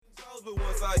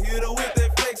I hit her with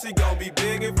that flex, she gon' be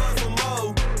begging for some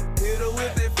more. Hit her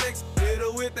with that flex, hit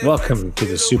her with that Welcome to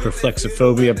the Super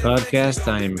Flexophobia podcast.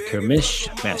 I am Kermish,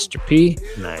 Master P.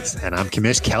 Nice. And I'm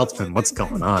Kamish Keltman. What's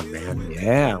going on, man?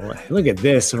 Yeah, well, look at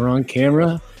this. We're on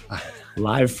camera,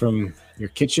 live from your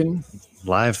kitchen.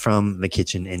 Live from the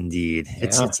kitchen, indeed.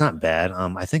 It's not bad.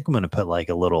 I think I'm going to put like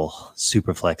a little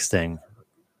Superflex thing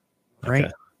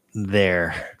right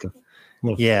there.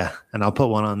 Yeah, and I'll put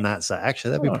one on that side.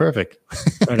 Actually, that'd be perfect.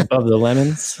 Right above the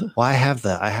lemons. Well, I have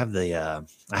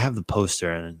the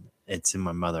poster, and it's in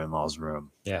my mother-in-law's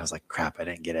room. Yeah. I was like, crap, I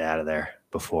didn't get it out of there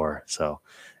before, so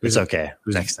it's okay.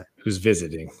 Next time. Who's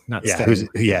visiting? Not Yeah, staying.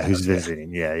 who's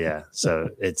visiting? Yeah. So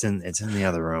it's in the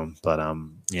other room, but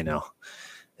I'm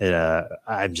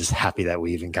just happy that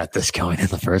we even got this going in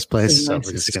the first place. So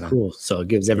we're just gonna cool. So it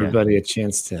gives everybody a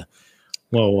chance to.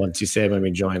 Well, once you say when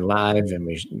we join live and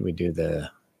we do the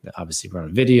obviously we're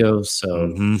on video,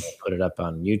 so we'll put it up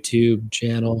on YouTube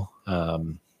channel,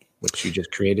 which you just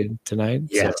created tonight.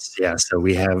 Yes, yeah. So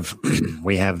we have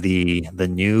the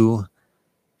new.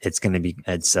 It's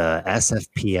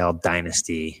SFPL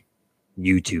Dynasty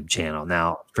YouTube channel.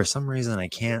 Now, for some reason, I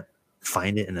can't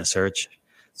find it in the search.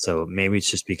 So maybe it's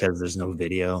just because there's no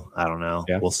video. I don't know.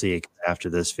 Yeah. We'll see after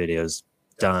this video's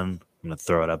done. I'm going to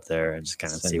throw it up there and just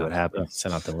kind of see what happens.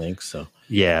 Send out the link. So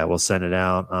yeah, we'll send it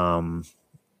out. I'll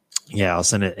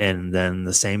send it. And then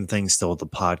the same thing still with the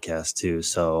podcast too.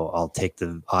 So I'll take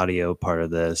the audio part of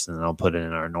this and I'll put it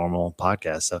in our normal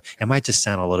podcast. So it might just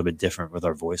sound a little bit different with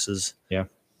our voices. Yeah.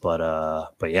 But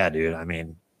yeah, dude, I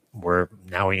mean, we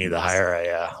need to hire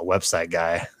a website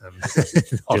guy.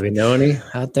 Do we know any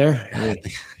out there?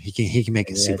 He can make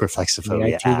it super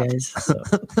Flexophobia IT app. guys. So.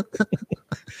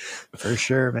 For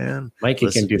sure, man. Mikey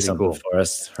This can is do pretty something cool. for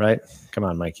us, right? Come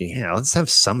on, Mikey. Yeah, let's have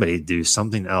somebody do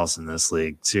something else in this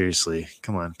league. Seriously,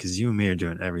 come on, because you and me are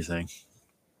doing everything.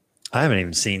 I haven't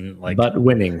even seen but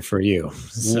winning for you.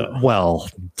 So well,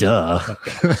 duh.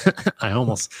 I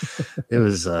almost. It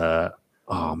was.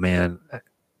 Oh man,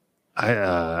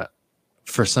 I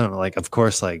for some of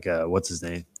course what's his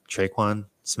name, Traquan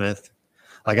Smith.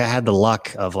 I had the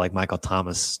luck of Michael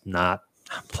Thomas not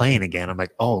playing again. I'm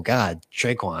like, oh God,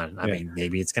 Traquan. I mean,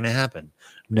 maybe it's gonna happen.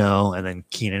 No, and then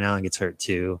Keenan Allen gets hurt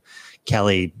too.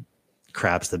 Kelly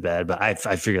craps the bed, but I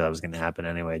figured that was gonna happen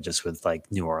anyway, just with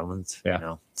New Orleans. Yeah. You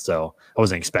know, so I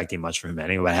wasn't expecting much from him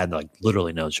anyway. I had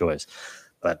literally no choice.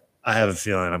 But I have a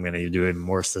feeling I'm gonna be doing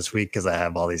worse this week because I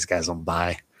have all these guys on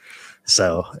bye.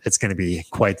 So it's gonna be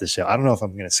quite the show. I don't know if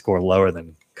I'm gonna score lower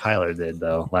than Kyler did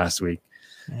though last week.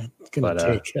 it's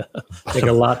gonna take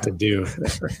a lot to do.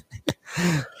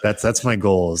 That's my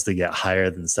goal, is to get higher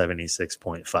than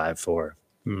 76.54.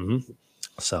 Mm-hmm.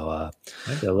 So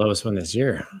the lowest one this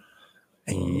year.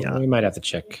 yeah, We might have to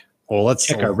check. well, let's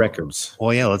Check our records.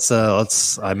 Well, yeah, let's.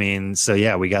 I mean, so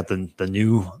yeah, we got the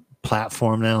new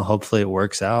platform now. Hopefully, it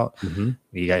works out. Mm-hmm.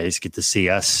 You guys get to see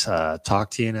us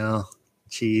talk to you now.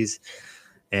 Cheese.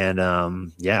 And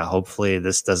hopefully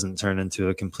this doesn't turn into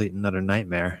a complete and utter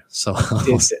nightmare. So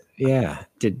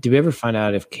Did we ever find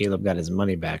out if Caleb got his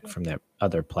money back from that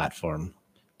other platform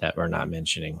that we're not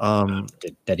mentioning?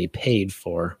 That he paid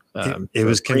for? It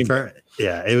was confirmed.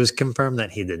 Yeah, it was confirmed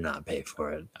that he did not pay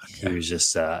for it. Okay. He was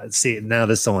just now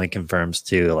this only confirms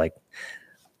too.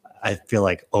 I feel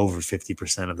over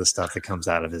 50% of the stuff that comes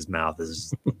out of his mouth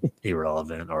is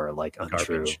irrelevant or untrue.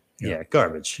 Garbage. Yeah,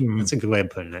 garbage. Mm-hmm. That's a good way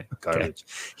of putting it. Garbage.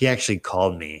 Okay. He actually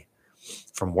called me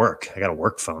from work. I got a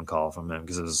work phone call from him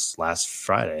because it was last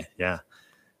Friday. Yeah.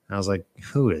 And I was like,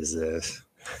 who is this?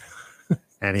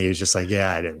 And he was just like,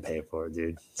 yeah, I didn't pay for it,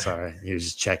 dude. Sorry. He was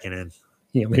just checking in.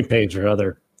 He only paid for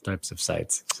other types of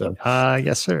sites. So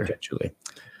yes, sir. Potentially.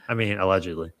 I mean,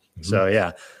 allegedly. Mm-hmm. So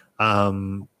yeah.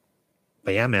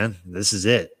 But yeah, man, this is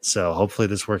it. So hopefully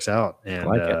this works out. And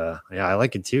I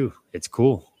like it too. It's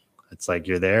cool. It's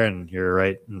you're there and you're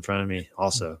right in front of me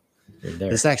also.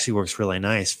 This actually works really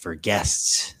nice for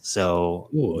guests. So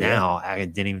I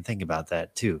didn't even think about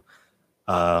that too.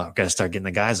 Got to start getting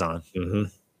the guys on. Mm-hmm.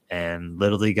 And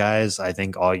literally, guys, I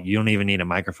think you don't even need a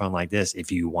microphone like this.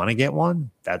 If you want to get one,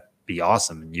 that'd be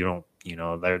awesome. And you don't,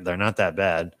 they're not that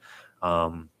bad.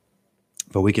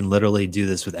 But we can literally do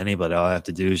this with anybody. All I have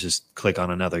to do is just click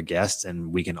on another guest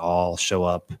and we can all show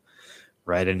up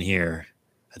right in here.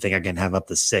 I think I can have up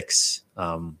to 6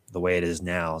 the way it is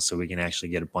now. So we can actually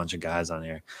get a bunch of guys on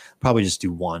here. Probably just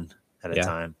do one at a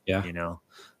time. Yeah.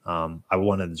 I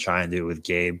wanted to try and do it with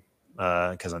Gabe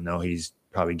because I know he's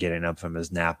probably getting up from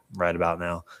his nap right about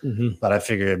now. Mm-hmm. But I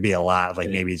figured it'd be a lot.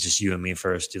 Maybe it's just you and me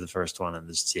first, do the first one and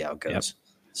just see how it goes.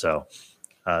 Yep.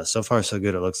 So far so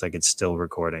good. It looks like it's still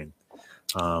recording.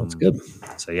 That's good.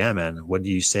 So yeah, man. What do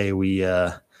you say we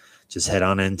just head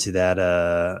on into that?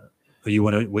 What do you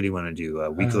want to do? A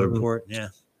weekly report? Yeah.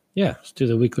 Yeah, let's do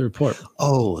the weekly report.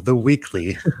 Oh, the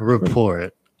weekly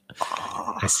report.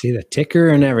 I see the ticker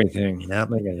and everything. Yep.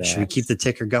 Look at that. Should we keep the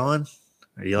ticker going?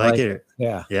 Or you I like like it?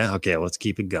 Yeah. Yeah. Okay. Let's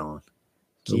keep it going.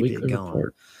 The Keep it weekly going.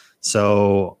 report.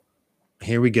 So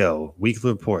here we go.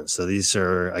 Weekly report. So these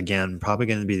are, again, probably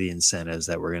going to be the incentives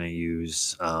that we're going to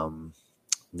use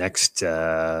next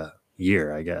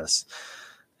year, I guess.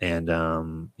 And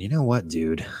you know what,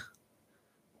 dude?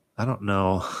 I don't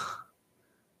know.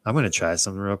 I'm going to try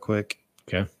something real quick.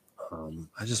 Okay.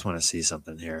 I just want to see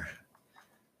something here.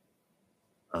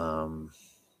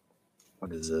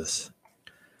 What is this?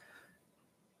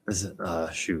 Is it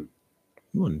shoot?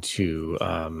 You want to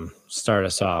start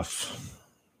us off?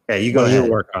 Yeah, you go Well, ahead.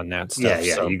 you work on that stuff.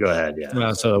 Yeah, so. you go ahead.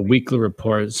 Yeah. So a weekly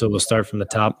report. So we'll start from the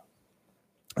top.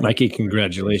 Mikey,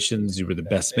 congratulations. You were the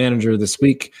best manager this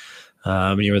week.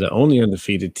 You were the only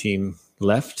undefeated team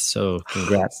left. So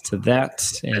congrats to that.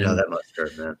 And I know that must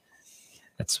hurt, man.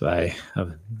 that's why I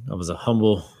was a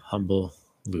humble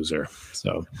loser.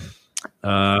 So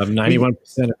 91%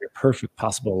 of your perfect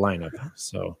possible lineup.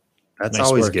 So That's nice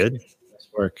always work. good. Nice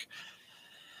work.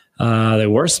 The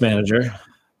worst manager,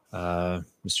 Mr.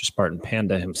 Spartan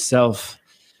Panda himself,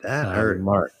 That hurt.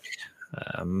 Mark,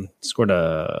 scored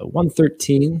a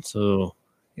 113. So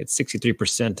it's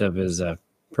 63% of his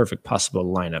perfect possible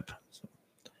lineup.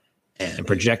 And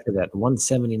projected at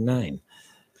 179.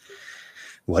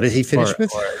 What did he finish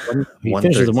with? He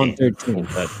finished with a 113. 113,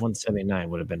 but 179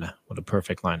 would have been a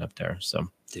perfect lineup there. So,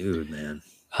 Dude, man.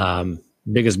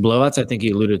 biggest blowouts, I think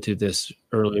you alluded to this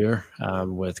earlier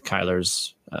with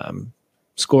Kyler's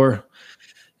score,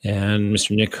 and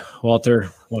Mr. Nick Walter,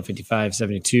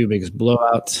 155-72, biggest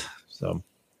blowout. So,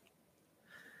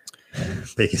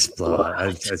 Biggest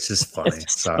blowout. It's just funny.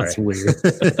 Sorry. that's weird.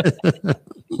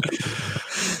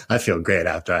 I feel great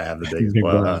after I have the biggest Big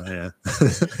blowout. Yeah.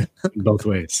 Both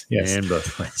ways. Yes. And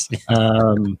both ways.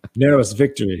 Narrowest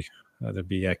victory. That'd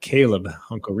be Caleb,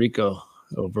 Uncle Rico,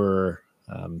 over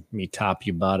me top,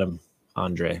 you bottom,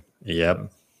 Andre. Yep.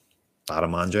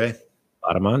 Bottom Andre.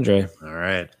 Bottom Andre. All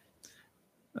right.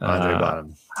 Andre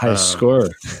bottom. Highest score.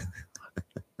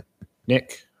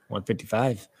 Nick,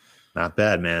 155. Not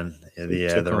bad, man.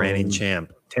 The reigning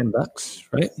champ. $10,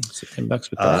 right? So $10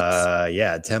 with that.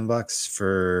 Yeah, $10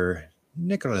 for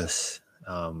Nicholas.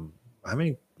 How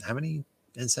many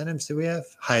incentives do we have?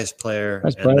 Highest player.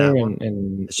 Highest and that player one.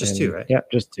 and It's just two, right? Yeah,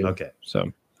 just two. Okay. So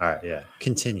All right. Yeah.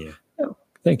 Continue.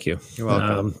 thank you. You're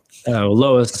welcome.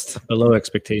 Lowest, below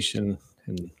expectation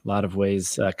in a lot of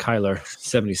ways. Kyler,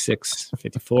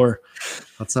 76-54.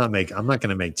 I'm not going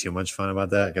to make too much fun about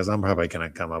that because I'm probably going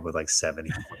to come up with like 70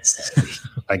 points this week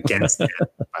against him,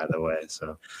 by the way.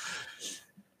 So,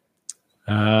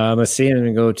 Let's see. I'm going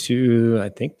to go to, I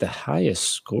think, the highest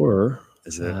scorer.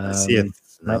 is it? I see it.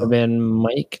 Might have been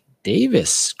Mike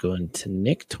Davis going to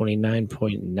Nick,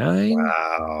 29.9.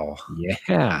 Wow.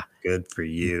 Yeah. Good for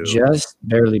you. Just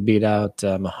barely beat out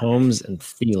Mahomes and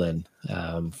Thielen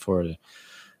for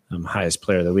highest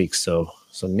player of the week. So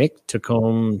Nick took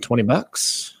home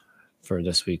 $20 for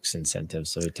this week's incentive.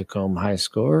 So he took home highest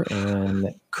score,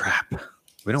 and Crap.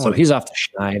 We don't so want to. he's off the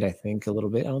schneid, I think, a little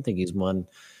bit. I don't think he's won.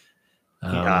 No,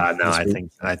 this I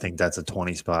week. think that's a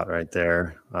 20 spot right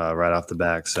there, right off the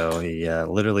back. So he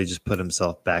literally just put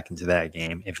himself back into that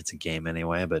game, if it's a game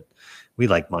anyway. But we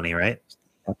like money, right?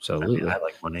 Absolutely. I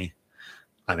like money.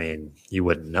 I mean, you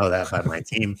wouldn't know that by my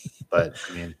team, but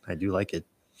I mean, I do like it.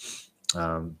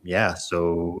 Yeah.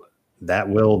 So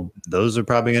those are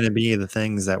probably going to be the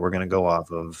things that we're going to go off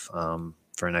of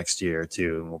for next year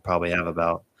too. And we'll probably have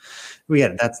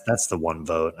that's the one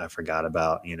vote I forgot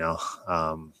about,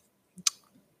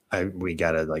 we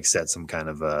got to like set some kind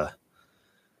of an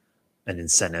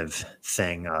incentive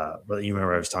thing. But you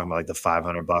remember I was talking about like the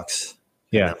 $500.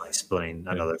 Yeah. And then, like splitting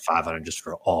another 500 just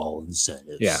for all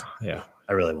incentives. Yeah.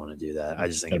 I really want to do that. I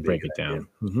just think Gotta it'd be a break it good idea. down.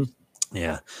 Mhm.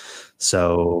 Yeah.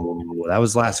 So that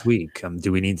was last week.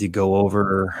 Do we need to go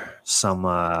over some?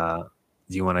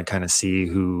 Do you want to kind of see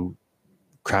who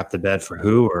crapped the bed for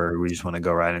who, or we just want to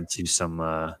go right into some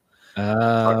talk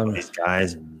about these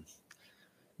guys and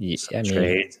some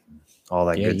trades, and all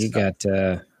that good you stuff?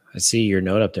 got. I see your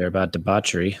note up there about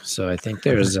debauchery. So I think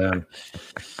there's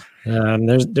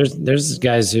there's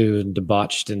guys who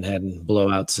debauched and had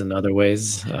blowouts in other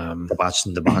ways. Debauched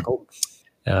and debacle.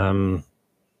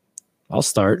 I'll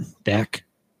start. Dak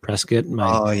Prescott,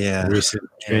 my recent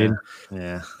trade.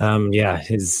 Yeah.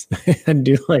 His I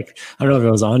do like, I don't know if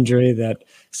it was Andre that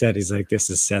said, he's like, this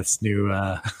is Seth's new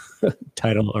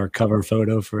title or cover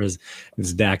photo for his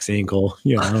Dak's ankle.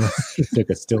 You know, he took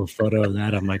a still photo of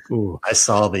that. I'm like, ooh. I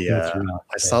saw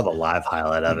the live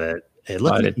highlight of it. It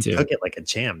looked like he took it like a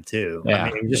champ too. Yeah,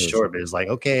 I mean, it was just short, but it was like,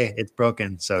 okay, it's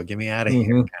broken, so get me out of here,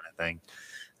 kind of thing.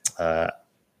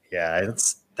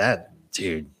 It's that,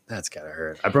 dude. That's gotta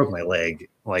hurt. I broke my leg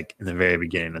like in the very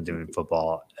beginning of doing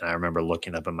football, and I remember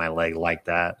looking up at my leg like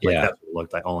that. Like that's what it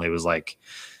looked like. Only it was like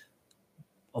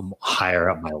higher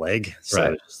up my leg, so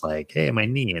it was just like, hey, my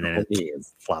knee, and then it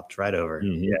flopped right over.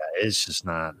 Yeah, it's just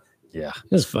not. Yeah,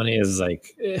 it's funny is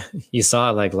like you saw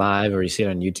it like live, or you see it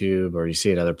on YouTube, or you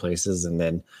see it other places, and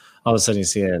then all of a sudden you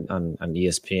see it on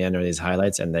ESPN or these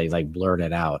highlights, and they like blurred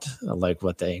it out, like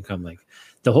what the income like.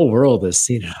 The whole world has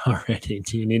seen it already.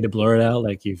 Do you need to blur it out?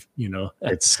 Like it's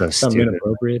so something stupid.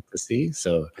 Inappropriate to see.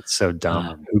 So it's so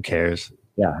dumb. Who cares?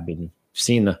 Yeah, I mean,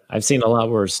 I've seen a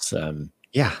lot worse. I've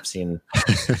seen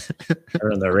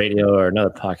on the radio or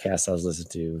another podcast I was listening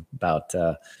to about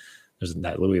there's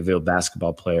that Louisville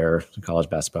basketball player, college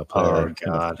basketball player,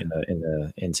 in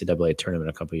the NCAA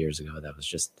tournament a couple years ago. That was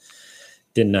just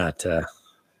did not.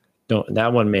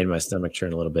 That one made my stomach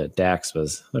churn a little bit. Dax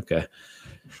was okay.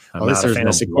 I'm not a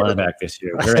fantasy quarterback this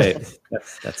year. Great.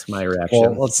 That's my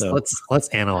reaction. Well, let's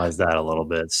analyze that a little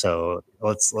bit. So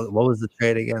what was the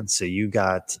trade again? So you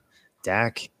got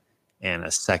Dak and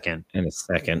a second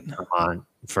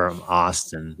from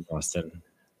Austin.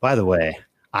 By the way,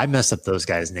 I mess up those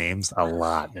guys' names a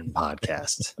lot in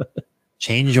podcasts.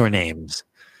 Change your names.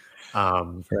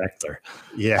 For Eckler.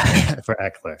 Yeah, for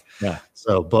Eckler. Yeah.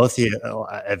 So both of you,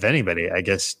 if anybody, I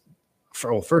guess.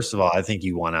 First of all, I think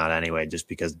you won out anyway, just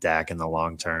because Dak in the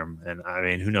long term, and I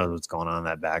mean, who knows what's going on in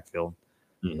that backfield.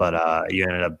 But you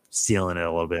ended up sealing it a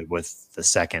little bit with the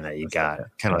second that you got,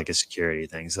 kind of like a security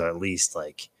thing. So at least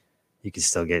like you can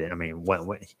still get it. I mean, when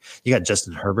you got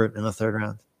Justin Herbert in the third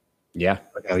round,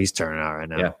 look how he's turning out right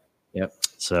now. Yep.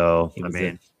 So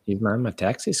he's on my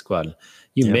taxi squad.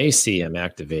 You may see him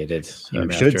activated. You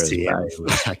should see him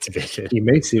activated. You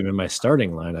may see him in my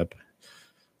starting lineup.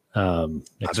 I've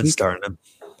been starting him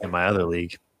in my other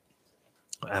league,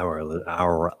 our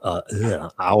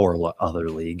other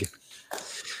league.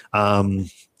 My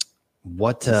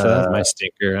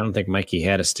stinker? I don't think Mikey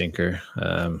had a stinker.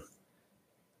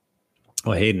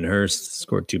 Hayden Hurst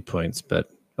scored 2 points, but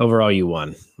overall you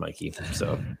won, Mikey.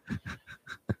 So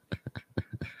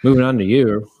moving on to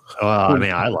you. Well,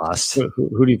 I lost.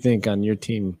 Who do you think on your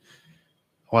team?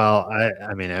 Well,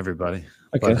 I mean everybody.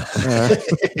 Okay.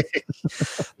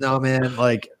 No, man.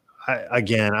 Like,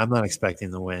 I'm not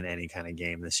expecting to win any kind of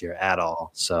game this year at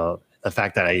all. So the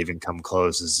fact that I even come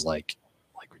close is like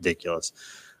ridiculous.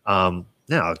 Now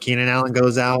Keenan Allen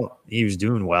goes out. He was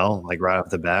doing well, like right off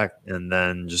the bat, and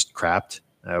then just crapped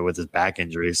with his back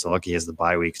injury. So lucky he has the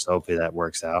bye week. So hopefully that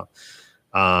works out.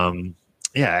 And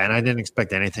I didn't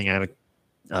expect anything out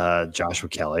of Joshua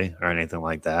Kelly or anything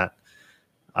like that.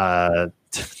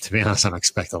 To be honest, I don't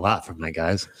expect a lot from my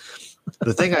guys.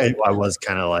 The thing I was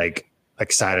kind of like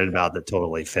excited about that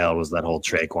totally failed was that whole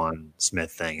Traquan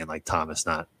Smith thing and like Thomas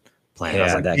not playing. Yeah, I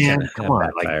was like, man, come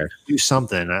on, like do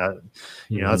something.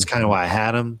 That's kind of why I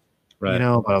had him. Right.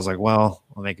 But I was like, well,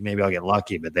 maybe I'll get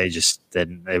lucky. But they just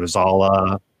didn't. It was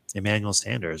all Emmanuel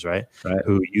Sanders, right?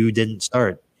 Who you didn't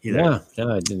start either.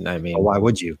 No, I didn't. I mean, why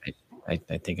would you? I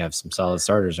think I have some solid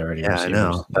starters already. Yeah, I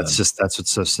know. That's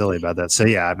what's so silly about that. So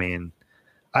yeah, I mean,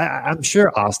 I'm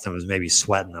sure Austin was maybe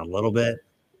sweating a little bit.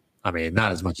 I mean,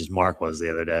 not as much as Mark was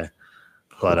the other day,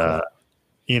 but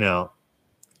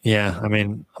yeah. I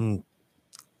mean,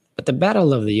 but the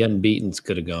battle of the unbeatens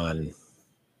could have gone.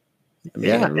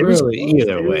 Really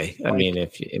either way. I mean,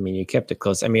 you kept it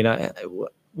close. I mean,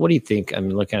 what do you think? I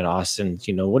mean, looking at Austin,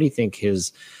 what do you think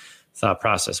his thought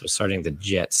process was starting the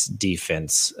Jets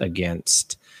defense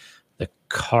against the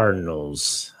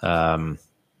Cardinals? And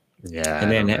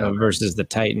then versus the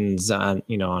Titans on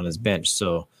his bench.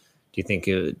 So do you think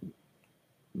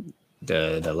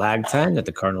the lag time that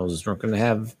the Cardinals weren't going to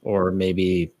have, or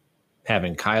maybe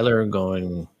having Kyler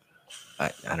going,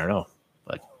 I don't know,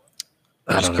 but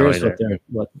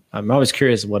I'm always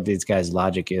curious what these guys'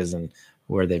 logic is and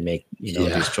where they make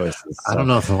these choices. So, I don't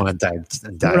know if I want to dive.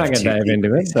 We're not going to dive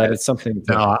into it, but it's something.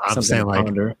 I'm saying like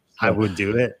I would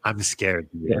do it. I'm scared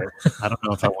to do it. I don't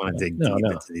know if I want to dig deep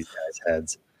into these guys'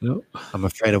 heads. Nope. I'm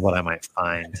afraid of what I might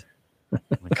find in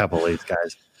a couple of these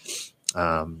guys.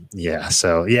 I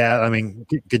mean,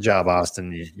 good job,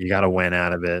 Austin. You got a win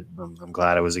out of it. I'm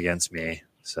glad it was against me.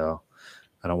 So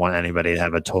I don't want anybody to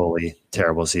have a totally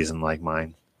terrible season like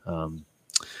mine.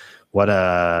 What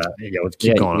let's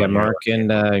keep going. You got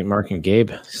on Mark and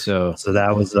Gabe. So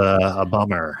that was a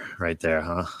bummer right there,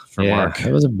 huh? For Mark.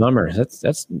 It was a bummer.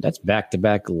 That's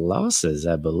back-to-back losses,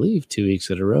 I believe, 2 weeks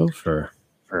in a row for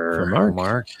Mark.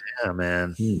 Mark, yeah,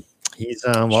 man. He's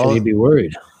Should he be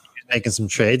worried? He's making some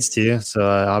trades too, so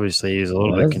obviously he's a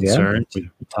little bit concerned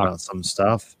about some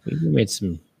stuff. We made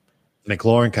some.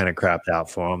 McLaurin kind of crapped out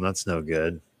for him. That's no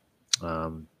good.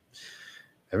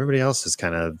 Everybody else is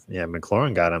kind of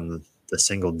McLaurin got him the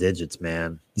single digits,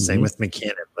 man. Same with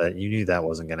McKinnon, but you knew that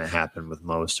wasn't going to happen with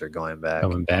Mostert going back.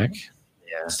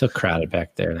 Yeah, still crowded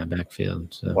back there in that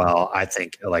backfield. So. Well, I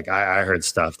think I heard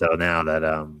stuff though now that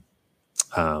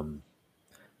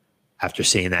after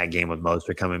seeing that game with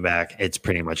Mostert coming back, it's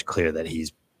pretty much clear that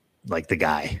he's like the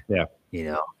guy. Yeah.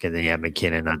 And then you have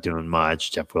McKinnon not doing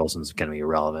much. Jeff Wilson's going to be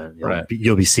irrelevant. Right.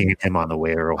 You'll be seeing him on the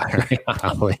waiver wire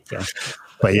probably.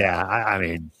 But yeah, I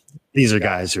mean, these are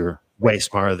guys who are way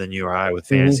smarter than you or I with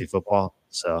fantasy football.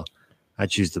 So I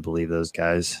choose to believe those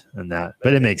guys and that.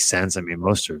 But it makes sense. I mean,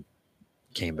 Mostert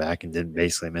came back and didn't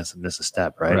basically miss a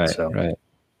step, right? Right.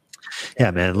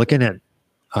 Yeah, man. Looking at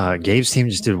Gabe's team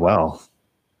just did well.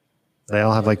 They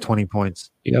all have like 20 points.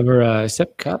 You ever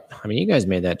except Cup? I mean, you guys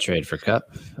made that trade for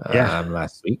Cup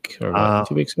last week or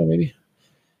 2 weeks ago, maybe.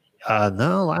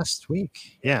 No, last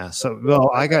week. Yeah. So,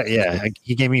 I got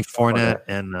he gave me Fournette,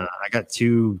 and I got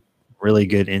 2 really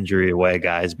good injury away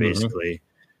guys, basically,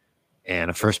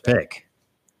 and a first pick.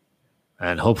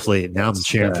 And hopefully, now I'm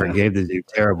cheering for Gabe to do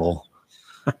terrible.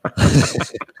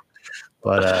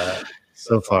 But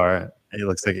so far, it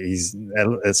looks like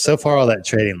all that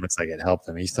trading looks like it helped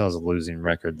him. He still has a losing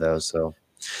record though. So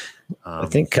I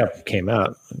think Cup came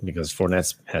out because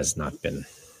Fournette has not been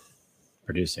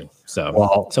producing. So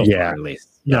far at least.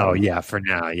 No, for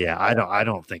now, I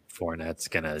don't think Fournette's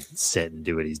gonna sit and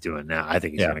do what he's doing now. I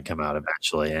think he's gonna come out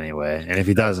eventually anyway. And if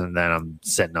he doesn't, then I'm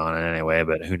sitting on it anyway.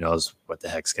 But who knows what the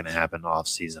heck's gonna happen off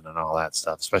season and all that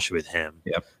stuff, especially with him.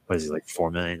 Yep. What is he, like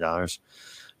 $4 million?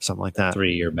 Something like that.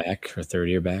 3 year back or third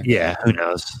year back. Yeah, who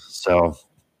knows? So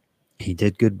he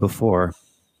did good before,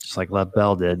 just like Lev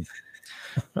Bell did.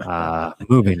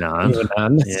 Moving on.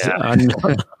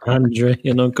 Andre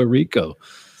and Uncle Rico.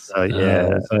 So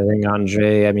yeah, so I think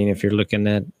Andre. I mean, if you're looking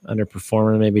at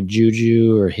underperforming, maybe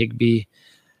Juju or Higbee.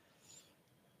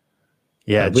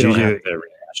 Yeah, we Juju. Don't have to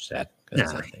rehash that.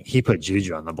 Nah, he put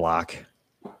Juju on the block.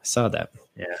 I saw that.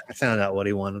 Yeah, I found out what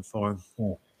he wanted for him.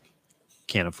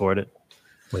 Can't afford it.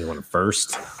 What do you want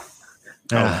first?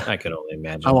 I could only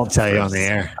imagine. I won't tell you on the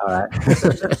air. All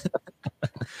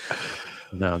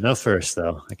right. No first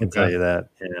though. I can tell you that.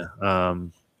 Yeah.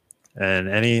 And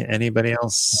anybody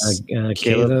else?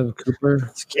 Caleb Cooper.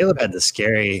 Caleb had the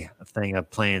scary thing of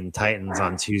playing Titans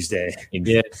on Tuesday. He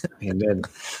did.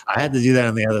 I had to do that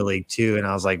in the other league too, and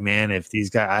I was like, man, if these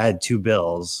guys, I had 2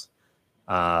 Bills,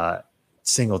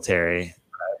 Singletary,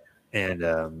 and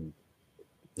no,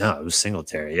 it was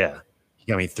Singletary. Yeah, he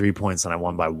got me 3 points, and I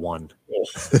won by 1.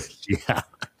 Yeah.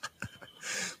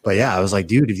 But yeah, I was like,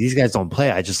 dude, if these guys don't play,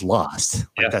 I just lost.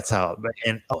 Like, that's how.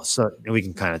 So we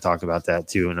can kind of talk about that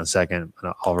too in a second.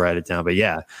 I'll write it down. But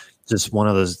yeah, just one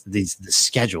of those. The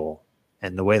schedule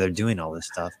and the way they're doing all this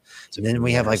stuff. So then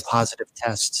we have like positive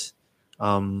tests.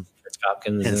 Falcons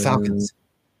and Falcons.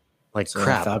 Like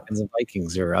crap. Falcons and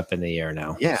Vikings are up in the air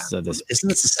now. Yeah. So isn't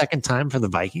this the second time for the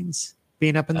Vikings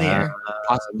being up in the air?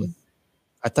 Possibly.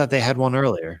 I thought they had one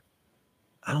earlier.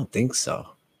 I don't think so.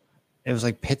 It was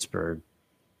like Pittsburgh.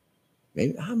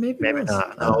 Maybe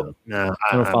not. No.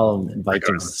 I don't follow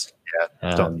Vikings.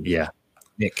 Yeah.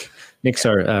 Nick's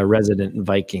our resident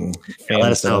Viking fan.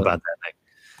 Let us know about that, Nick.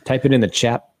 Type it in the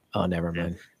chat. Oh, never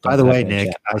mind. By the way,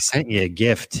 Nick, I sent you a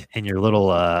gift in your little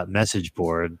message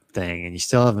board thing, and you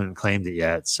still haven't claimed it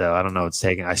yet. So I don't know what's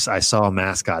taking. I saw a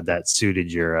mascot that suited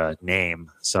your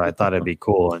name, so I thought it'd be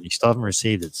cool, and you still haven't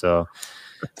received it. So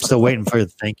I'm still waiting for the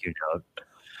thank you note.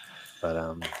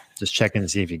 But just checking to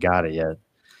see if you got it yet.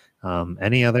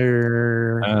 Any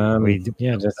other?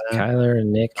 Just Kyler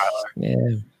and Nick. Yeah,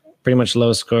 pretty much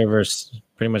low score versus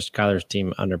pretty much Kyler's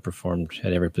team underperformed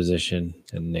at every position,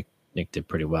 and Nick did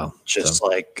pretty well. Just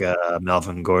like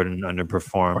Melvin Gordon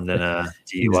underperformed in a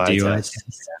DUI test.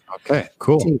 Okay,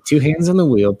 cool. 2 hands on the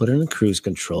wheel, put in a cruise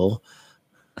control.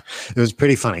 It was a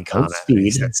pretty funny comment.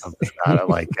 He said something about it,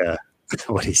 like.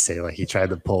 What did he say? Like he tried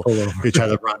to he tried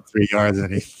to run 3 yards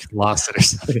and he lost it or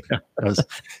something.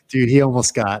 Dude, he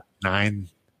almost got 9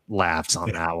 laughs on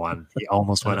that one. He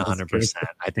almost went 100%.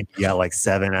 I think he got like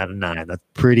 7 out of 9. That's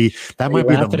pretty. That might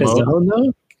be the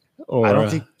most. Or, I don't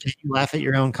think. Can you laugh at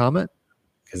your own comment?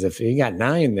 Because if he got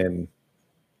 9, then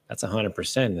That's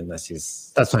 100%. Unless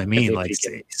he's. That's what I mean. if Like, he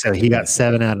can- so he got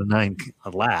 7 out of 9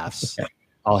 laughs.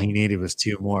 All he needed was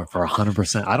 2 more for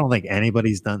 100%. I don't think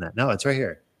anybody's done that. No, it's right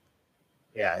here.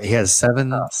 Yeah, he has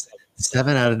 7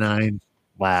 out of 9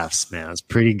 laughs. Man, it's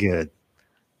pretty good.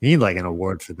 You need like an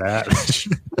award for that.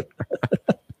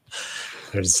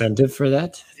 There's incentive for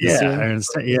that. this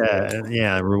year?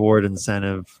 yeah. Reward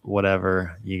incentive,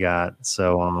 whatever you got.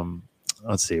 So,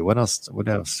 let's see what else. What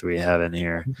else do we have in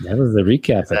here? That was the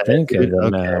recap, I think, of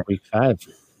Okay. week 5.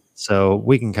 So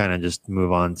we can kind of just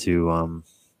move on to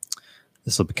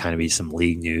this will kind of be some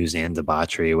league news and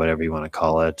debauchery, whatever you want to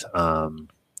call it.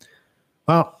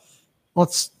 Well,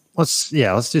 let's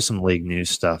do some league news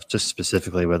stuff, just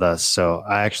specifically with us. So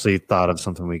I actually thought of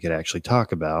something we could actually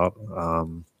talk about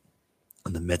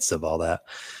in the midst of all that.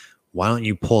 Why don't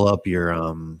you pull up your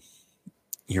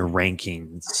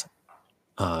rankings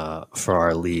for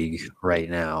our league right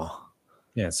now?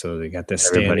 Yeah, so they got the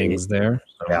Everybody- standings there.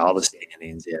 So Yeah, all the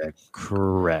standings. Yeah,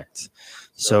 correct.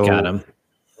 So got him.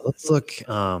 let's look.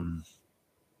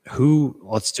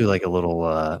 Let's do like a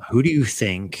little. Who do you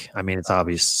think? I mean, it's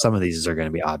obvious. Some of these are going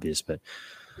to be obvious, but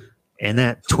in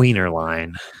that tweener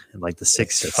line, like the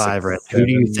 6-5 range, who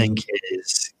do you think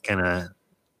is gonna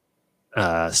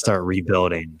start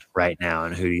rebuilding right now,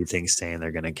 and who do you think saying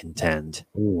they're going to contend?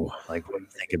 Ooh, Like, what do you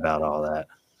think about all that?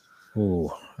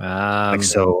 ooh. Like,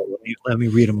 so let me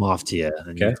read them off to you,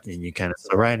 and Okay. you kind of.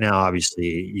 So right now, obviously,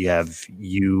 you have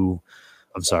you.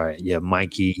 I'm sorry, you have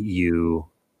Mikey. You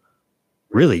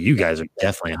really, you guys are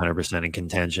definitely 100% in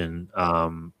contention.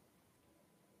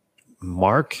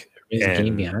 Mark, He's a game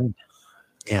and- behind.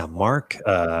 yeah, Mark.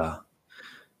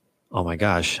 Oh my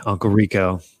gosh, Uncle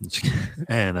Rico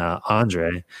and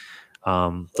Andre.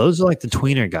 Those are like the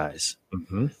tweener guys.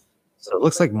 Mm-hmm. So it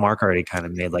looks like Mark already kind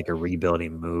of made like a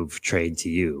rebuilding move trade to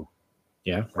you,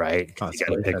 Yeah. right? 'Cause he got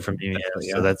a Possibly. pick from you. Definitely,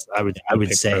 So yeah. that's I would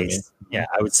pick say from you. yeah,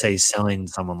 I would say selling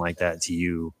someone like that to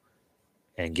you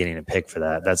and getting a pick for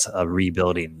that's a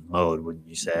rebuilding mode, wouldn't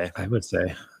you say? I would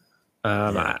say.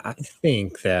 I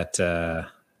think that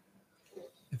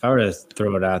if I were to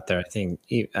throw it out there, I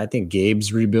think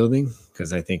Gabe's rebuilding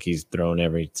because I think he's thrown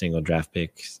every single draft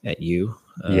pick at you.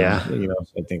 Yeah. So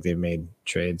I think they've made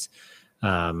trades.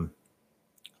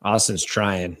 Austin's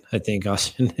trying. I think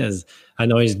Austin has. I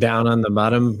know he's down on the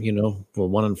bottom. We're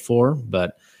 1-4,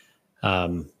 but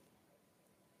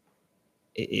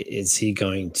is he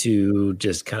going to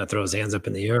just kind of throw his hands up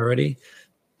in the air already?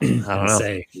 I don't and know.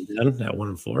 say done at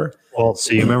 1-4? Well,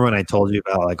 so you remember when I told you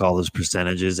about like all those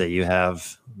percentages that you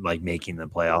have, like making the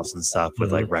playoffs and stuff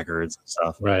with like records and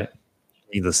stuff? Right.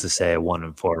 Needless to say, a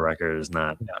 1-4 record is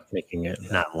not Making it.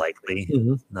 not likely,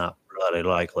 Mhm. not really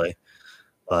likely.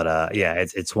 But yeah,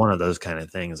 it's one of those kind of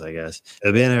things, I guess.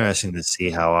 It'll be interesting to see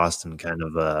how Austin kind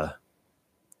of,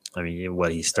 I mean,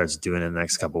 what he starts doing in the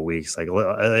next couple of weeks. Like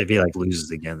if he like loses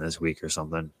again this week or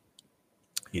something,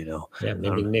 Yeah,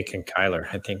 maybe Nick and Kyler.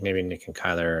 I think maybe Nick and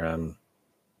Kyler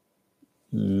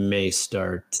may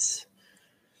start.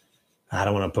 I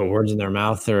don't want to put words in their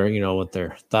mouth or what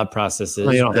their thought process is.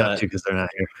 Well, you don't have but- to because they're not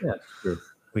here. Yeah, true.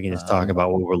 We can just talk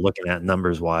about what we're looking at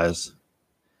numbers wise.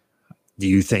 Do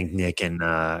you think Nick and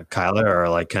Kyler are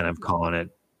like kind of calling it?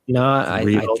 No, I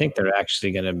Rebuild? think they're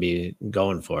actually going to be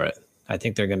going for it. I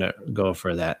think they're going to go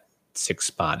for that 6th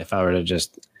spot. If I were to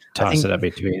just toss it up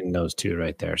between those two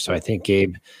right there. So I think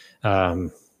Gabe,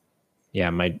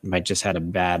 might just had a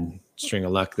bad string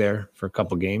of luck there for a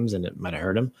couple games, and it might have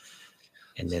hurt him.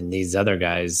 And then these other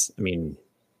guys, I mean,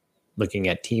 looking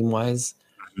at team wise,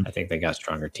 I think they got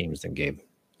stronger teams than Gabe.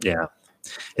 Yeah.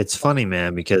 It's funny,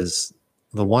 man, because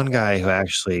the one guy who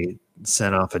actually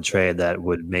sent off a trade that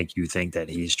would make you think that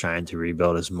he's trying to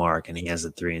rebuild is Mark, and he has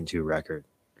a 3-2 record.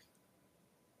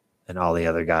 And all the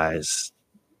other guys.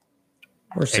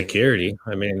 Or security.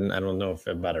 I mean, I don't know if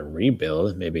about a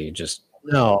rebuild, maybe just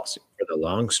No. for the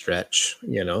long stretch,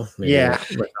 maybe Yeah,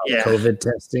 without yeah. COVID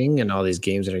testing and all these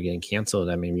games that are getting canceled.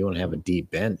 I mean, you want to have a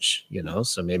deep bench,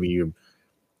 so maybe you're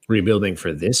rebuilding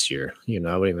for this year.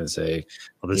 I would even say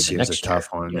Well, this even year's a next tough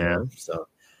year, one, you man. know? So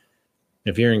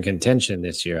if you're in contention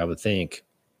this year, I would think,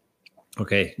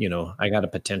 okay, I got a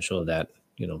potential that,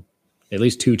 at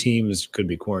least 2 teams could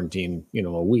be quarantined,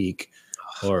 a week,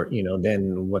 or,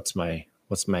 then what's my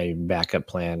backup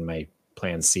plan, my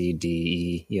plan C, D,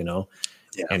 E,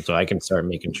 Yeah. and so I can start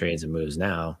making trades and moves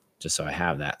now just so I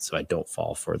have that, so I don't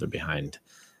fall further behind.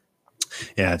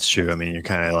 Yeah, it's true. I mean, you're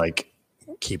kind of like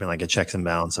keeping like a checks and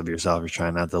balance of yourself. You're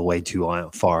trying not to way too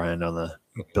far end on the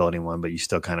building one, but you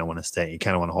still kind of want to stay. You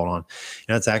kind of want to hold on.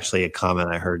 That's actually a comment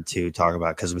I heard too talk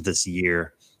about, because with this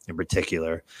year, in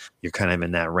particular, you're kind of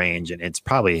in that range, and it's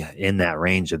probably in that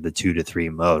range of the 2 to 3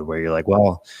 mode where you're like,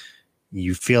 well,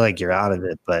 you feel like you're out of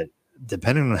it, but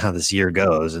depending on how this year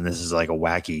goes, and this is like a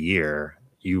wacky year,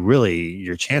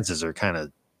 your chances are kind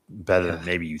of better than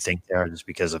maybe you think they are, just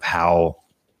because of how,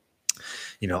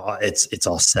 it's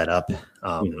all set up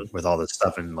with all this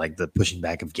stuff, and like the pushing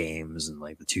back of games and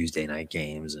like the Tuesday night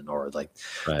games or like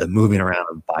the moving around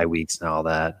of bye weeks and all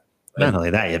that. Not only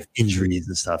that, you have injuries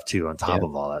and stuff too on top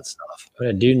of all that stuff. But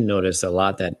I do notice a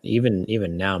lot that even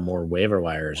now more waiver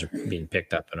wires are being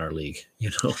picked up in our league.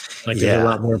 Like there's a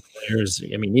lot more players.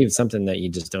 I mean, even something that you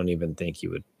just don't even think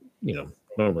you would,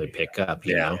 normally pick up.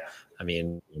 You know, I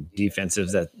mean,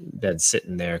 defensives that's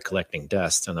sitting there collecting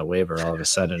dust on the waiver all of a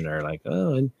sudden are like,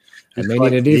 oh, I may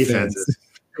need a defense.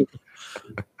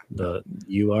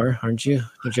 You aren't you?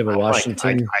 Don't you have a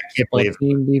Washington I can't believe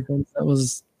team defense that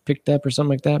was picked up or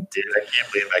something like that? Dude, I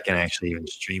can't believe I can actually even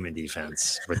stream a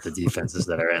defense with the defenses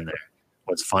that are in there.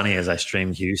 What's funny is I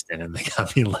streamed Houston and they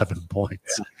got me 11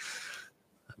 points.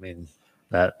 I mean,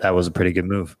 that was a pretty good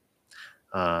move.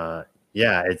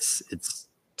 It's a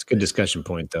good discussion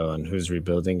point though on who's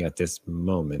rebuilding at this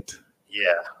moment.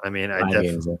 Yeah, I mean, I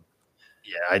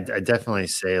definitely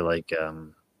say like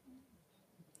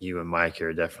you and Mike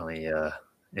are definitely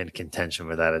in contention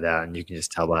without a doubt, and you can just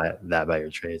tell by your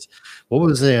trades. What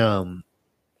was the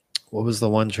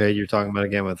one trade you're talking about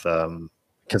again with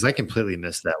because I completely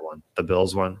missed that one, the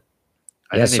Bills one.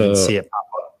 I didn't even see it pop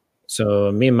up.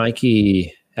 So me and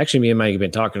Mikey have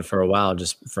been talking for a while,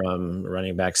 just from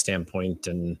running back standpoint,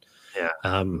 and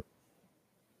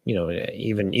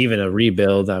even a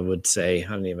rebuild, I would say. I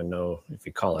don't even know if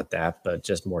you call it that, but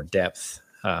just more depth.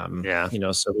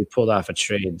 So we pulled off a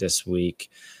trade this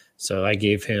week. So I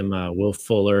gave him Will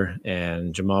Fuller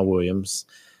and Jamal Williams,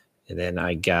 and then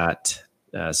I got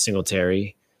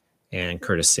Singletary and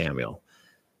Curtis Samuel.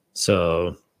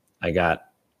 So I got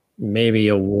maybe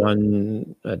a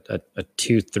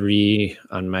 2-3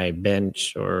 on my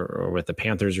bench or with the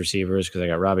Panthers receivers, because I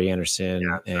got Robbie Anderson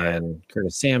and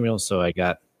Curtis Samuel. So I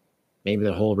got maybe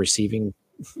the whole receiving,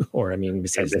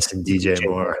 besides this and DJ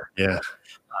Moore. Yeah.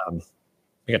 I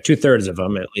got 2/3 of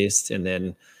them at least, and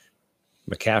then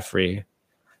McCaffrey.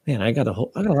 Man, I got a lot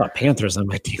of Panthers on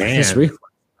my team. You're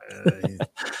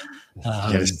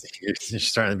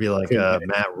starting to be like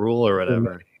Matt Rule or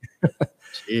whatever.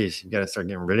 Jeez, you got to start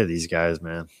getting rid of these guys,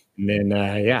 man.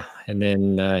 And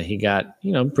then he got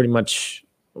pretty much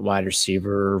wide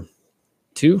receiver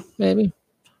 2, maybe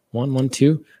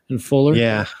 1-1-2, and Fuller.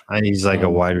 Yeah, he's like a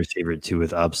wide receiver 2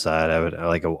 with upside. I would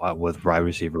with wide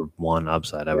receiver 1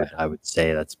 upside. I would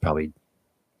say that's probably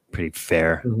pretty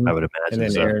fair. Mm-hmm. I would imagine.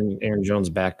 And then Aaron Jones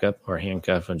backup or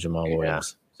handcuff on Jamal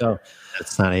Williams. So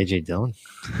that's not AJ Dillon.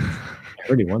 I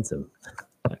heard he wants him.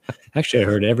 Actually, I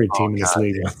heard every team in this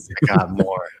league. I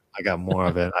got more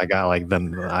of it. I got like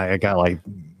them. I got like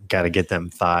got to get them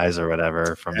thighs or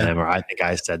whatever from him. Or I think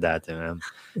I said that to him.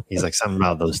 He's like something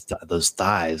about those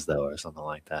thighs though, or something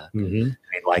like that. Mm-hmm.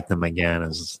 He liked them again.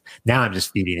 Now I'm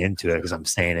just feeding into it because I'm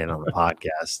saying it on the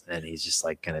podcast, and he's just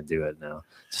like gonna do it now.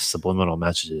 Just subliminal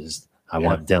messages. I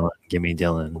want Dillon. Give me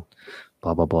Dillon.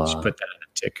 Blah blah blah. Just put that in the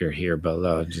ticker here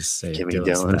below. Just say give me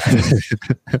Dillon.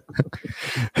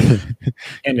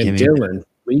 And in Dillon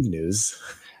league news.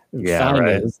 Yeah,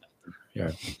 right.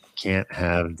 Can't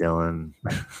have Dillon.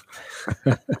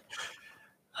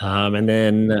 And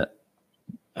then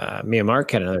me and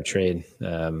Mark had another trade.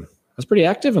 I was pretty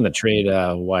active on the trade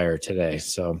wire today.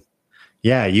 So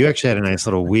yeah, you actually had a nice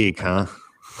little week, huh?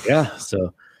 Yeah.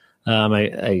 So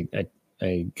I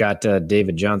got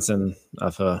David Johnson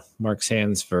off of Mark's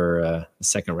hands for a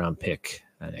second round pick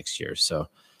next year. So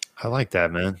I like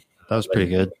that, man. That was pretty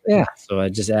good. Yeah. So I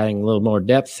just adding a little more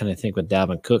depth, and I think with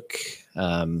Dalvin Cook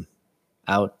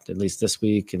out at least this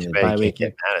week and the bye week,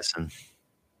 get Madison.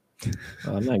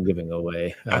 Well, I'm not giving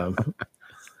away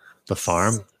the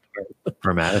farm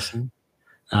for Madison.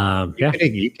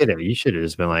 You should have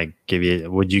just been like,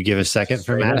 would you give a second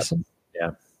for Madison?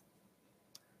 Yeah.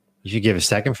 You should give a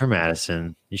second for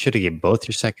Madison. You should have given both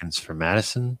your seconds for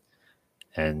Madison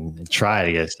and try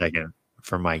to get a second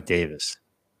for Mike Davis.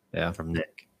 Yeah. From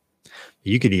Nick.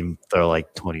 You could even throw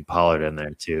like Tony Pollard in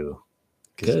there too.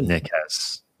 Because Nick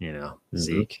has,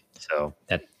 Zeke. So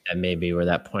that may be where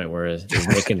that point where is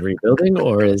Nick in rebuilding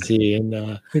or is he in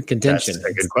contention? That's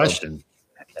a good question.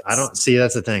 I don't see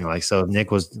that's the thing. Like, so Nick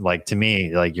was like, to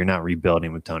me, like you're not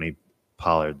rebuilding with Tony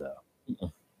Pollard though. Mm-hmm.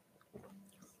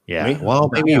 Yeah. Well,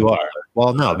 maybe you are.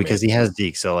 Well, no, because he has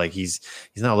Zeke. So like he's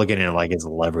not looking at it like it's a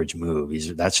leverage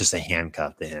move. That's just a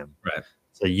handcuff to him. Right.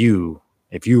 So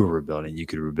if you were rebuilding, you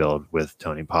could rebuild with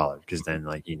Tony Pollard because then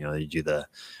like, you do the,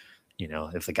 you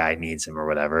know, if the guy needs him or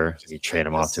whatever, you trade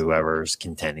him off to whoever's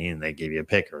contending and they give you a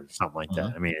pick or something like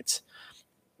that. I mean,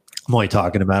 I'm only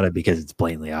talking about it because it's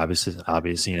blatantly obvious.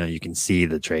 You know, you can see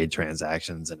the trade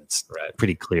transactions and it's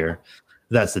pretty clear.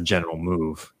 That's the general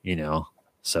move, you know.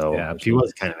 So if he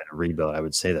was kind of in a rebuild, I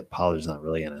would say that Pollard's not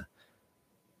really in a.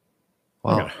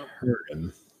 Well, hurt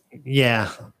him.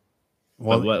 Yeah.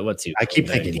 Well, what's he? I keep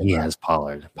thinking he has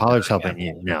Pollard. Pollard's helping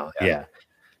you. No,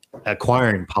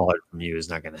 acquiring Pollard from you is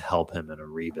not going to help him in a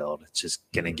rebuild. It's just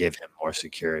going to give him more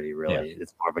security. Really,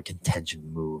 it's more of a contention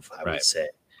move, I would say.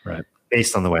 Right.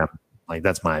 Based on the way I'm like,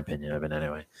 that's my opinion of it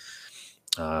anyway.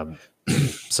 So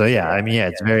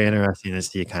it's very interesting to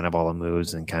see kind of all the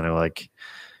moves and kind of like,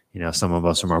 you know, some of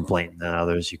us are more blatant than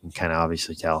others. You can kind of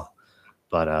obviously tell,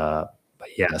 but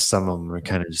yeah, some of them are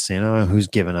kind of just saying, oh, who's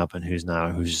giving up and who's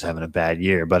not, who's just having a bad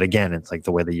year. But again, it's like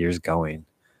the way the year's going.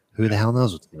 Who the hell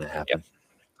knows what's going to happen?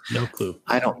 No clue.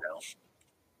 I don't know.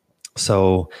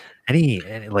 So any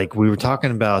like we were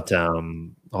talking about all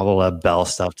the Lev Bell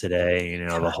stuff today, you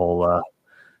know, the whole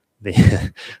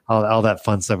all that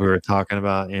fun stuff we were talking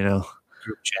about, you know.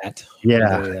 Group chat.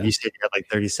 Yeah. You said you had like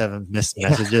 37 missed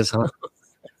messages, huh?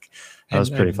 That was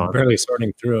pretty fun. Barely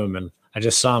sorting through them, and I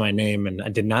just saw my name, and I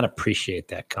did not appreciate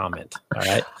that comment. All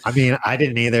right. I mean, I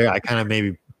didn't either. I kind of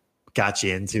maybe got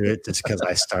you into it just because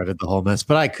I started the whole mess,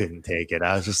 but I couldn't take it.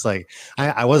 I was just like,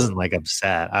 I wasn't like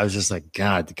upset. I was just like,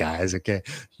 God, guys, okay,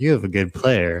 you have a good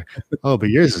player. Oh, but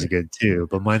yours is good too,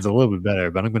 but mine's a little bit better,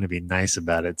 but I'm going to be nice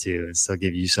about it too and still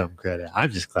give you some credit.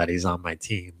 I'm just glad he's on my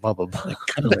team, blah, blah, blah. Like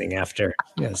cuddling after.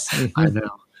 Yes. I know.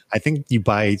 I think you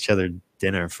buy each other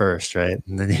dinner first, right?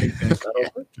 And then you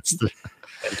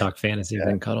talk fantasy,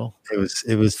 then cuddle.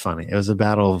 It was funny. It was a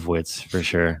battle of wits for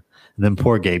sure. And then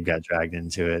poor Gabe got dragged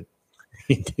into it.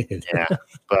 He did. Yeah,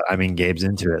 but I mean, Gabe's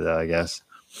into it though, I guess.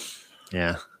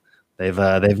 Yeah, they've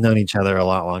known each other a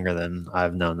lot longer than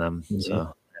I've known them. Mm-hmm.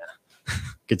 So, yeah.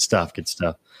 Good stuff.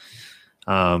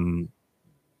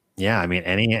 Yeah, I mean,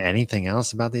 anything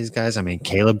else about these guys? I mean,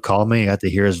 Caleb called me. I got to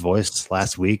hear his voice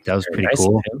last week. That was pretty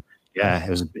cool. Yeah,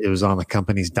 it was on the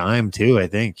company's dime too. I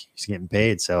think he's getting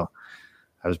paid, so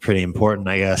that was pretty important,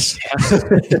 I guess.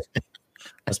 Yeah.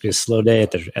 Must be a slow day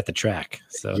at the track.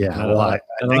 So yeah, not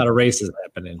a lot of races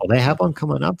happening. Well, they have one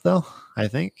coming up though. I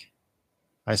think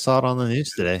I saw it on the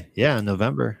news today. Yeah, in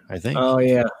November, I think. Oh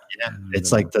yeah,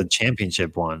 it's like the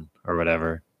championship one or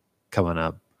whatever coming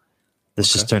up.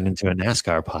 This just turned into a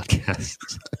NASCAR podcast.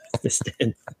 This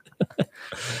did.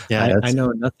 Yeah, I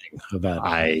know nothing about.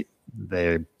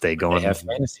 They have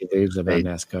fantasy leagues about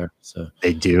NASCAR, so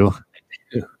they do.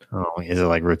 Oh, is it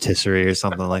like rotisserie or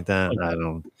something like that? I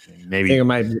don't. Maybe I think I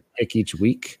might pick each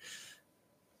week.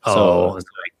 So I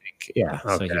think, yeah.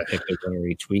 Okay. So you pick a winner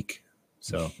each week.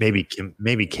 So maybe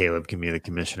Caleb can be the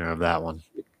commissioner of that one.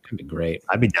 Could be great.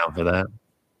 I'd be down for that.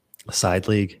 A side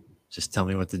league. Just tell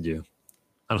me what to do.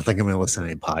 I don't think I'm going to listen to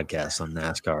any podcasts on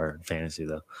NASCAR and fantasy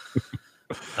though.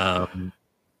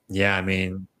 Yeah, I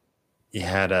mean, you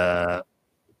had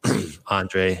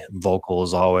Andre vocal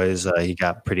as always. He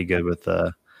got pretty good with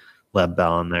Lev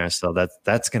Bell in there, so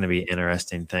that's going to be an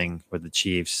interesting thing with the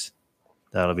Chiefs.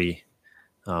 That'll be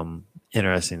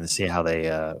interesting to see how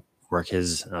they work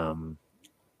his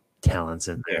talents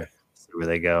in there, see where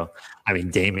they go. I mean,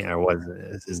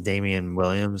 Damian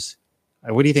Williams?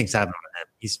 What do you think's happening with him?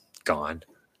 He's gone.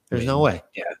 There's no way.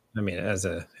 Yeah, I mean, as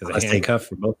a handcuff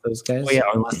for both those guys. Well, yeah,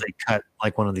 unless they cut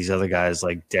like one of these other guys,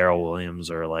 like Darrell Williams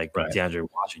or like DeAndre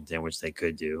Washington, which they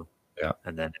could do. Yeah,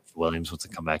 and then if Williams wants to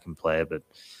come back and play, but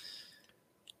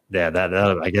yeah, that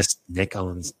I guess Nick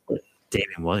owns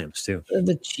Damian Williams too. Did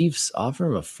the Chiefs offer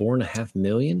him a $4.5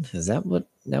 million? Is that what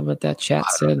that chat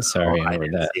said? Sorry, I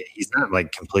heard that. He's not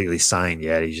like completely signed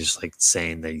yet. He's just like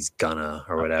saying that he's gonna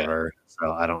or whatever.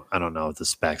 So I don't know if the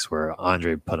specs were.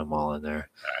 Andre put them all in there.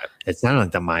 It's not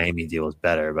like the Miami deal is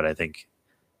better, but I think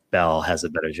Bell has a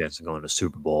better chance of going to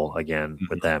Super Bowl again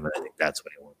with them, and I think that's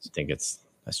what he wants. I think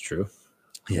that's true.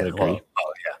 Yeah. Well,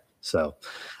 oh yeah. So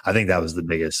I think that was the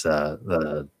biggest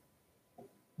the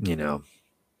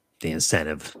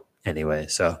incentive anyway.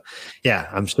 So yeah,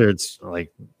 I'm sure it's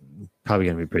like probably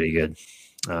gonna be pretty good.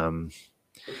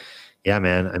 Yeah,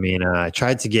 man. I mean, I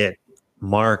tried to get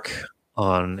Mark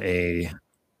on a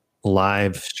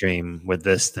live stream with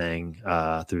this thing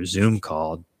through Zoom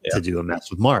call to do a mess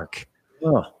with Mark.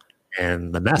 Oh.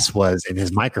 And the mess was in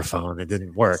his microphone. It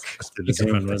didn't work. The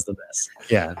microphone was the mess.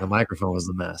 Yeah, the microphone was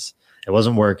the mess. It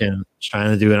wasn't working. I was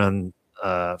trying to do it on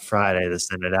Friday to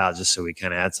send it out just so we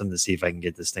kind of had something to see if I can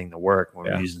get this thing to work when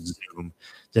we're using Zoom.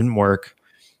 Didn't work.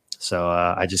 So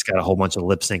I just got a whole bunch of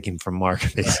lip syncing from Mark,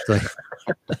 basically.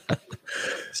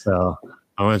 So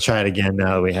I'm going to try it again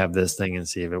now that we have this thing and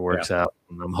see if it works out.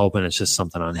 I'm hoping it's just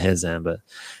something on his end, but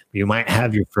you might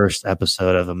have your first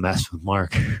episode of A Mess with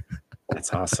Mark.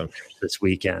 That's awesome. This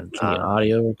weekend. Can you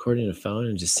audio recording a phone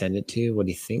and just send it to you what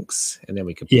he thinks, and then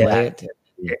we could play it.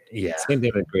 Yeah. Same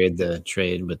thing with Grade the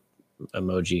Trade with poop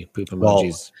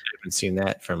emojis. I haven't seen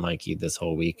that from Mikey this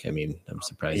whole week. I mean, I'm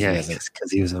surprised he hasn't,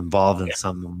 because he was involved in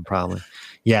some of them probably.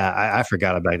 Yeah, I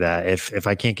forgot about that. If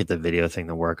I can't get the video thing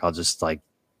to work, I'll just like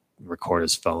record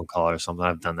his phone call or something.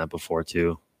 I've done that before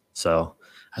too. So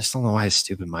I just don't know why his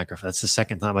stupid microphone. That's the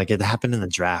second time. Like it happened in the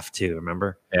draft too.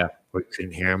 Remember? Yeah, we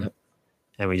couldn't hear him,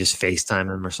 and we just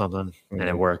FaceTime him or something, and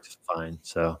it worked fine.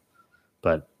 So,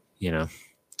 but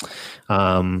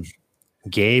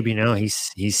Gabe,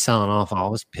 he's selling off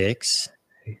all his picks.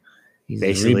 He's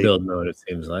basically in rebuild mode, it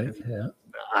seems like. Yeah.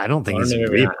 I don't think he's in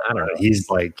rebuild mode.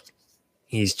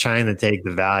 He's trying to take the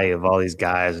value of all these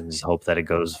guys and just hope that it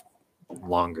goes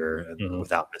longer and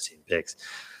without missing picks.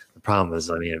 The problem is,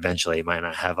 eventually he might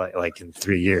not have like in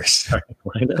 3 years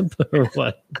lineup or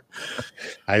what.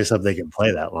 I just hope they can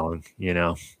play that long.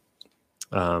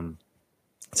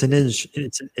 It's an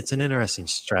interesting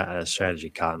strategy,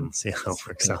 Cotton. See how it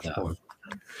works out for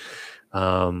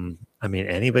him.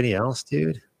 Anybody else,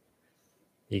 dude?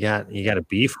 You got a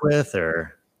beef with,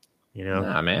 or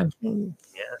Nah, man. Yeah.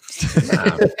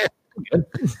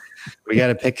 We got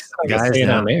to pick some guys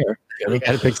now. We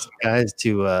got to pick some guys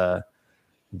to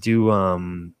do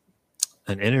an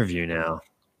interview now.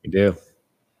 We do.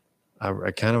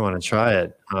 I kind of want to try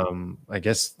it. I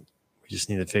guess we just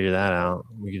need to figure that out.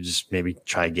 We could just maybe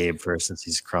try Gabe first since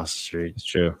he's across the street. It's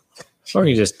true. Or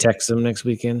you just text him next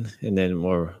weekend, and then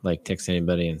more like text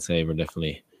anybody and say we're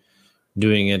definitely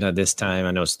doing it at this time.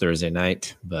 I know it's Thursday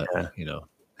night, but we've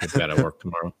got to work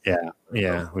tomorrow.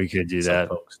 Yeah, we could do that.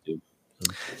 Folks do.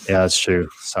 Yeah, that's true.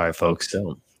 Sorry, folks.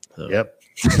 So. Yep.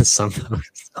 Some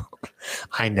folks don't.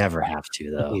 I never have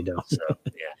to though. You don't. So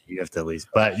you have to at least.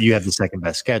 But you have the second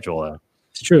best schedule though.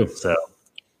 It's true. So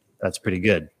that's pretty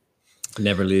good.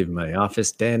 Never leave my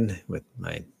office den with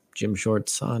my gym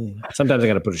shorts on. Sometimes I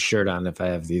got to put a shirt on if I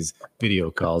have these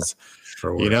video calls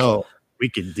for work. We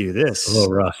could do this. A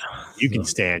little rough. You can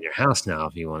stay in your house now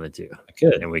if you wanted to. I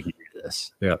could. And we could do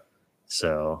this. Yeah.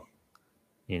 So,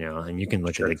 and you can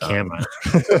look at the camera.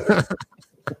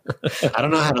 I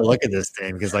don't know how to look at this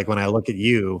thing because, like, when I look at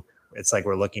you, it's like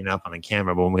we're looking up on the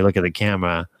camera. But when we look at the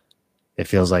camera, it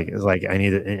feels like I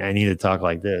need to talk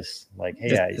like this. Like,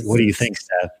 hey, what do you think,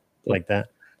 Steph? Like that.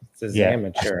 It's his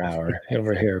amateur hour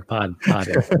over here, pod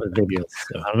videos.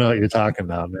 So. I don't know what you're talking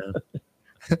about, man.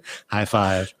 High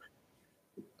five.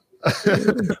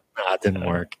 It didn't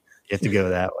work. You have to go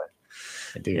that way.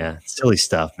 I do. Yeah, silly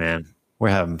stuff, man. We're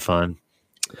having fun.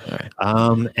 All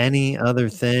right. Any other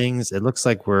things? It looks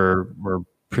like we're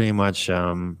pretty much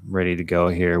ready to go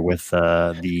here with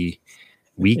the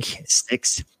week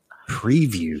 6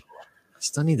 preview.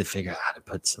 Still need to figure out how to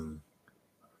put some.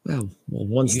 Well,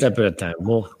 one step at a time.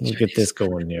 We'll get this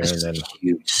going here, and then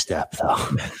huge step though.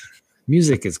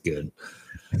 Music is good.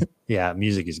 Yeah,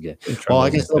 music is good. Well,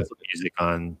 I guess we'll put music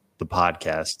on the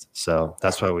podcast, so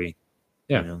that's why we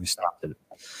stopped it.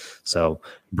 So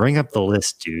bring up the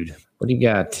list, dude. What do you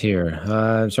got here?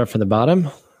 Start from the bottom.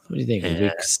 What do you think?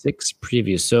 Week 6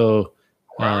 preview. So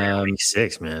week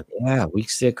 6, man. Yeah, week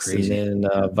 6. Crazy. And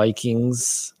then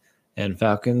Vikings and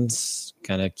Falcons,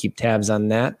 kind of keep tabs on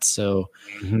that. So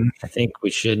I think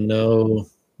we should know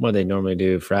what they normally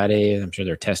do Friday. I'm sure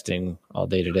they're testing all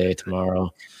day today,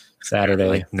 tomorrow, Saturday.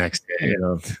 Like next day.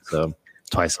 So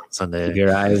twice on Sunday. Keep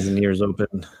your eyes and ears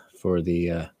open for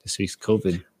the this week's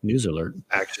COVID news alert.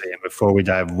 Actually, and before we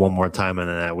dive one more time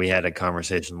into that, we had a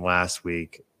conversation last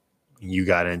week. You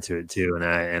got into it too,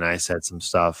 and I said some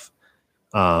stuff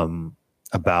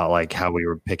about like how we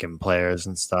were picking players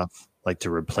and stuff like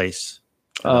to replace.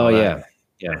 Oh yeah.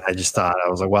 I just thought, I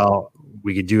was like, well,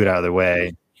 we could do it either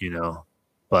way,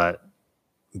 but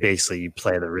basically you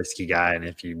play the risky guy, and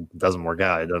if it doesn't work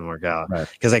out, it doesn't work out.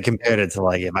 Because I compared it to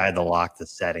like if I had to lock the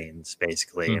settings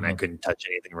basically and I couldn't touch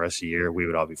anything the rest of the year, we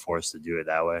would all be forced to do it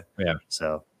that way. Yeah.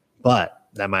 So, but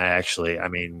that might actually,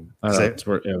 it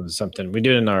was something we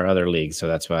did in our other league, so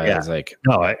that's why I was like,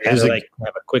 it was like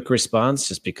have a quick response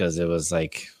just because it was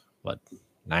like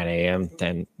 9 a.m.,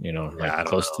 10,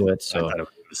 close to it. So I thought it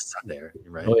was Sunday,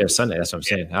 right? Oh yeah, Sunday. That's what I'm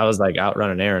saying. I was like out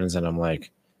running errands, and I'm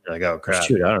like, oh crap,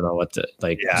 shoot, I don't know what to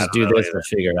just do this or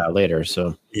figure it out later.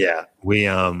 So yeah, we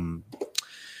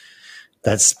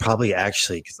that's probably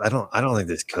actually because I don't think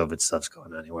this COVID stuff's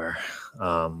going anywhere.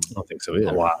 I don't think so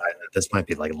either. This might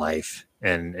be like life,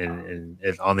 and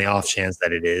if on the off chance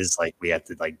that it is, like we have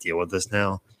to like deal with this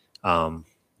now.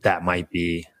 that might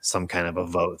be some kind of a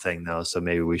vote thing, though. So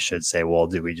maybe we should say, well,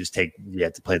 do we just you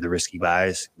have to play the risky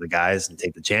guys, and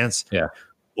take the chance? Yeah.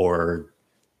 Or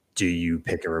do you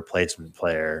pick a replacement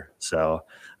player? So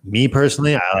me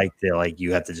personally, I like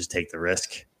you have to just take the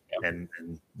risk and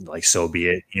like, so be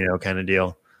it, kind of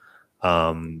deal.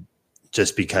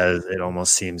 Just because it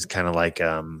almost seems kind of like,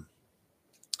 I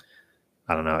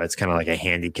don't know. It's kind of like a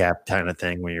handicap kind of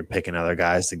thing when you're picking other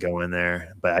guys to go in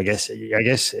there. But I guess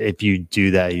if you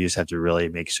do that, you just have to really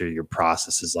make sure your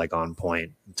process is like on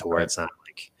point to where it's not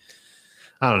like,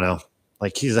 I don't know.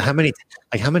 Like, how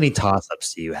many toss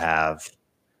ups do you have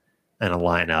in a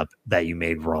lineup that you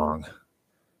made wrong?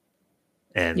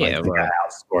 And the guy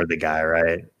outscored the guy,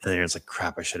 right? And then it's like,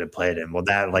 crap, I should have played him. Well,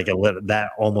 that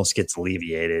almost gets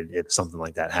alleviated if something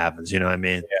like that happens. You know what I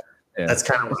mean? Yeah. That's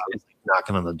kind of what I was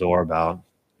knocking on the door about.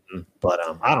 But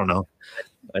I don't know.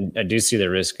 I do see the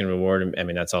risk and reward. I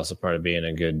mean, that's also part of being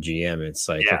a good GM. It's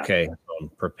like, okay, I'm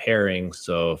preparing.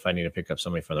 So if I need to pick up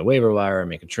somebody from the waiver wire or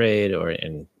make a trade, or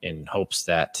in hopes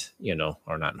that,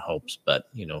 or not in hopes, but,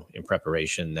 in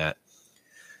preparation that,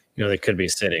 they could be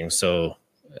sitting. So,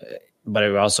 but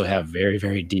I also have very,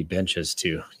 very deep benches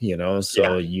too,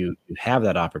 so you have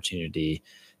that opportunity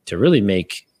to really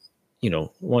make,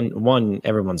 one,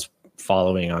 everyone's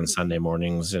following on Sunday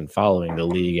mornings and following the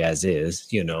league as is,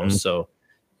 so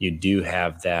you do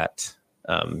have that.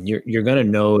 You're going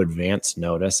to know advance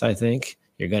notice. I think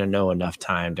you're going to know enough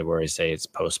time to where you say it's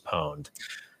postponed.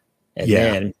 And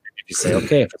then if you say,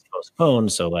 okay, if it's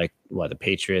postponed, so like the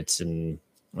Patriots and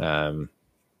who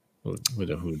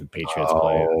the Patriots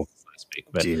play last week,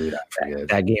 but dude,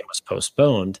 that game was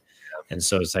postponed. And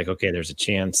so it's like, okay, there's a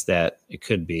chance that it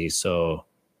could be. So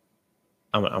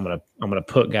I'm gonna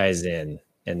put guys in,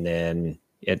 and then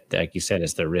like you said,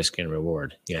 it's the risk and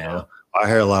reward. I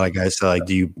hear a lot of guys say, like,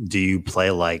 do you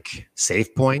play like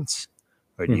safe points,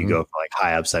 or do you go for like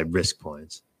high upside risk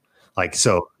points? Like,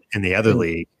 so in the other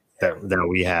league that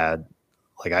we had,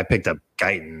 like, I picked up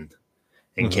Guyton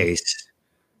in case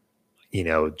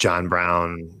John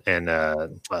Brown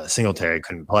and Singletary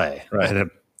couldn't play. Right.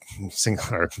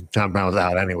 John Brown was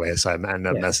out anyway, so I ended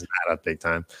up messing that up big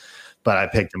time. But I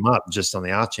picked him up just on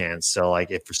the off chance. So,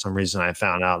 like, if for some reason I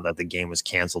found out that the game was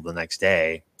canceled the next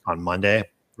day on Monday,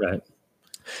 right,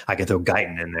 I could throw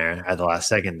Guyton in there at the last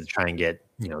second to try and get,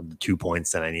 the 2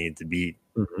 points that I needed to beat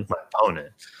my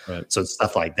opponent. Right. So it's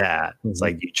stuff like that. It's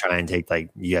like you try and take,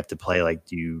 like, you have to play, like,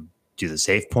 do you do the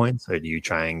safe points, or do you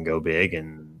try and go big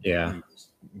and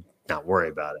not worry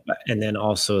about it? And then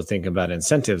also think about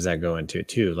incentives that go into it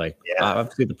too. Like,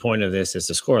 obviously the point of this is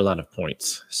to score a lot of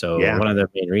points. So one of the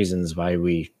main reasons why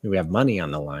we have money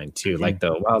on the line too, like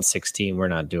the Wild 16, we're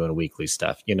not doing weekly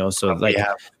stuff, so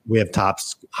we have top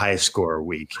highest scorer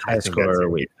week,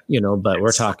 but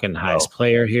we're talking highest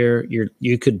player here.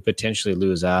 You could potentially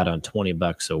lose out on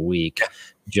 $20 a week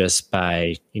just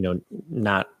by,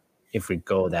 not, if we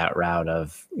go that route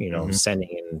of, sending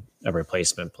in a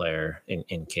replacement player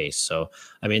in case. So,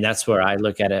 I mean, that's where I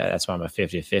look at it. That's why I'm a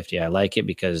 50-50. I like it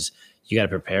because you got to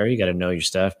prepare, you got to know your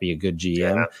stuff, be a good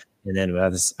GM. And then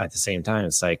at the same time,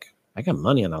 it's like, I got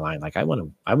money on the line. Like, I want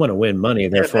to win money.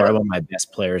 Therefore, I want my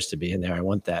best players to be in there. I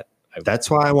want that. That's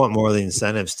why I want more of the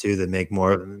incentives too,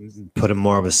 that put a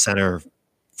more of a center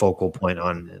focal point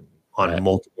on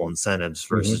multiple incentives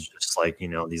versus just like,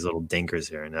 these little dinkers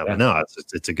here and there. But no,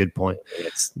 it's a good point.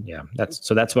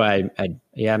 That's why I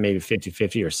maybe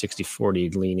 50-50 or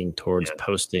 60-40 leaning towards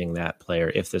posting that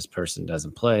player. If this person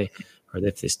doesn't play, or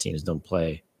if this teams don't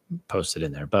play, post it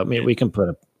in there. But I mean, we can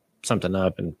put something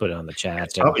up and put it on the chat.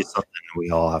 It's probably something we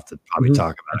all have to probably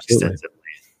talk about extensively.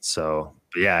 So,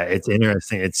 but yeah, it's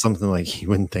interesting. It's something like you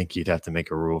wouldn't think you'd have to make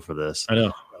a rule for this. I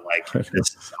know. Like,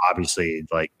 this is obviously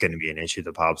like going to be an issue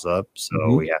that pops up,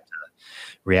 so we have to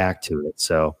react to it.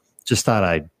 So just thought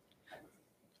I'd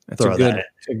throw that in.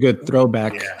 A good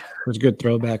throwback. It was a good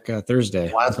throwback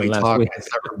Thursday. Last we talked, I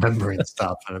start remembering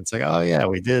stuff, and it's like, oh yeah,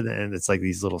 we did, and it's like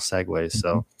these little segues.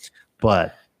 So,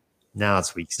 but now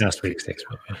it's week 6.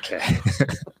 Okay.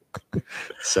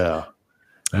 So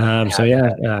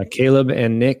Caleb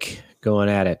and Nick going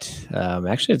at it.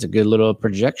 Actually, it's a good little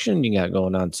projection you got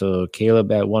going on. So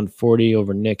Caleb at 140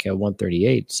 over Nick at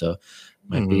 138. So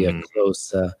might be a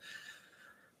close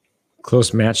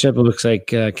matchup. It looks like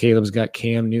Caleb's got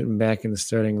Cam Newton back in the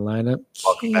starting lineup.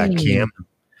 Welcome back, Cam.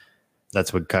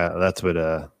 That's what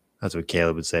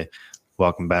Caleb would say.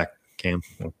 Welcome back, Cam.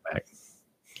 Welcome back,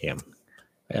 Cam.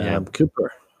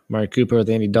 Mark Cooper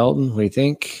with Andy Dalton. What do you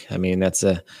think? I mean, that's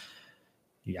a.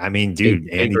 I mean, dude,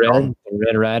 Andy Dalton,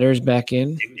 Red Riders back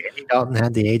in. Dude, Andy Dalton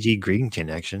had the AG Green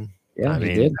connection. Yeah, I mean,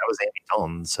 he did. That was Andy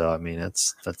Dalton. So I mean,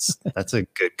 that's a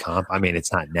good comp. I mean,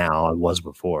 it's not now; it was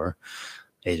before.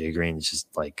 AJ Green's just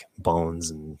like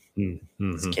bones and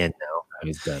his kid now.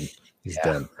 He's done. He's Yeah,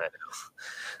 done.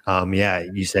 I know. Yeah,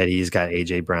 you said he's got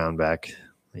AJ Brown back.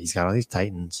 He's got all these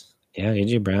Titans. Yeah,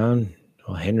 AJ Brown.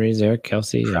 Well, Henry's there.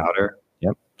 Kelsey. Crowder.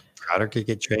 Yep. Crowder could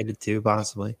get traded too,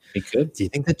 possibly. He could. Do you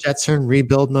think the Jets are in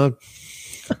rebuild mode?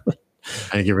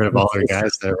 And get rid of all their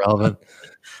guys that are relevant?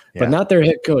 But not their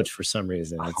head coach for some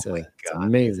reason. It's, my it's God.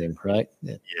 amazing, right?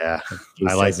 Yeah. He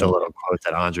I like says the it. little quote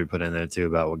that Andre put in there too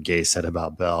about what Gay said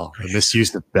about Bell. The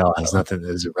misuse of Bell has nothing that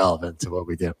is irrelevant to what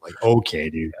we did. I'm like, okay,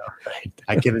 dude. Right.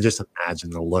 I can just imagine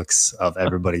the looks of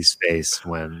everybody's face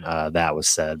when that was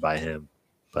said by him.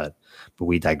 But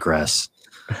we digress.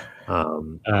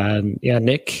 Yeah,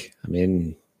 Nick. I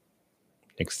mean,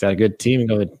 Nick's got a good team.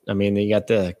 I mean, you got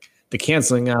the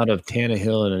canceling out of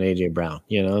Tannehill and an AJ Brown.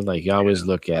 You know, like you always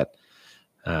look at.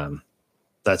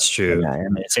 That's true. Yeah, I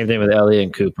mean, same thing with Elliott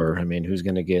and Cooper. I mean, who's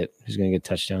gonna get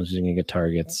touchdowns? Who's gonna get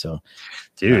targets? So,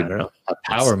 Dude, I don't know. a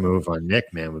power move on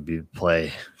Nick, man, would be to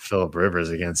play Phillip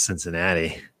Rivers against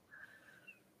Cincinnati.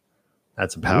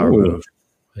 That's a power Ooh. move.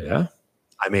 Yeah.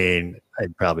 I mean,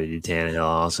 I'd probably do Tannehill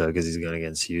also because he's going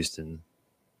against Houston.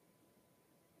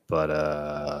 But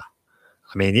I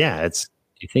mean, yeah, it's.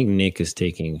 Do you think Nick is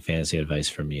taking fantasy advice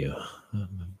from you?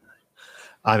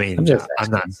 I mean, I'm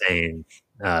not saying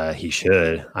he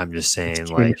should. I'm just saying,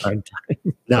 like,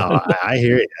 no, I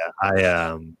hear you.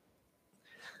 I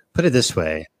put it this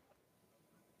way: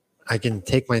 I can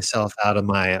take myself out of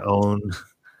my own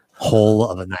hole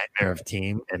of a nightmare of a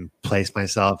team and place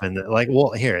myself in like,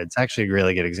 well, here it's actually a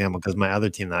really good example because my other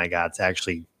team that I got is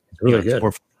actually really good.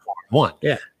 4-1.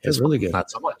 Yeah, it's really good.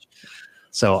 Not so much.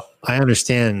 So I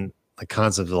understand the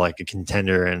concept of like a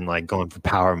contender and like going for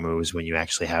power moves when you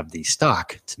actually have the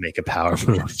stock to make a power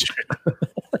move.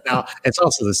 Now it's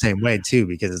also the same way too,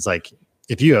 because it's like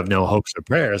if you have no hopes or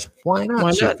prayers, why not?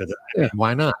 Why shoot not? for the- I mean,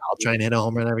 why not? I'll try and hit a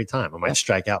home run every time. I might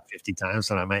strike out 50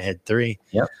 times, and I might hit 3.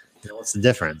 Yep. You know, what's the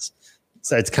difference?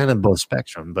 So it's kind of both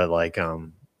spectrum, but like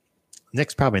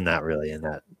Nick's probably not really in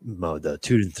that mode though.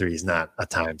 2 to 3 is not a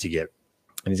time to get.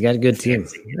 And he's got a good team.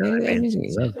 You know what I mean?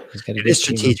 He's got a It good is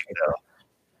team. strategic though.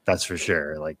 That's for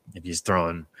sure. Like if he's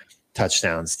throwing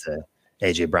touchdowns to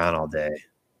AJ Brown all day,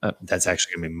 that's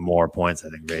actually gonna be more points, I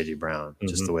think, for AJ Brown,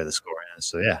 just the way the scoring is.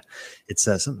 So yeah, it's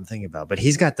something to think about. But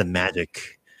he's got the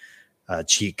magic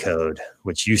cheat code,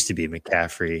 which used to be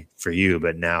McCaffrey for you,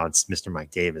 but now it's Mr.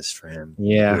 Mike Davis for him.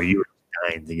 Yeah. Who you were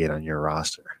dying to get on your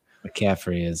roster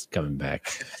McCaffrey is coming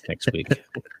back next week.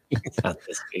 Not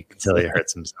this week. until he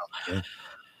hurts himself. Yeah.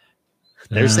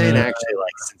 They're saying actually,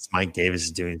 like, since Mike Davis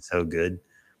is doing so good,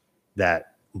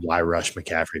 that why rush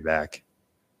McCaffrey back?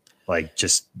 Like,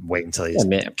 just wait until he's. Yeah,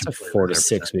 man, it's a 4 to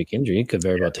 6 week injury. He could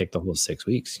very well take the whole 6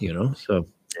 weeks, you know. So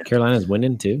Carolina's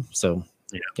winning too. So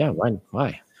yeah,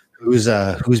 why?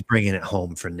 Who's bringing it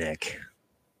home for Nick?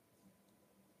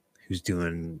 Who's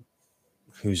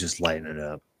just lighting it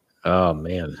up? Oh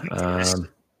man.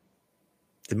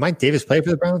 Did Mike Davis play for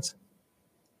the Browns?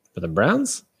 For the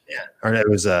Browns? Yeah. Or it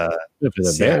was For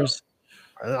the Seattle. Bears?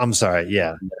 I'm sorry,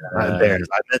 yeah. Bears.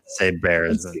 I meant to say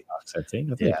Bears. Seahawks, I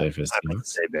think. I think Yeah, he played for the I meant Seahawks. to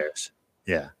say Bears.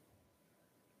 Yeah.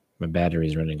 My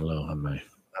battery's running low on my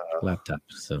laptop.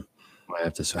 So I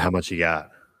have to. So how much you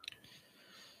got?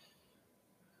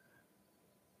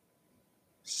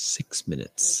 6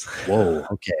 minutes. Whoa.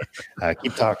 Okay.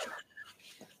 Keep talking.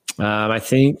 I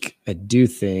do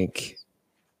think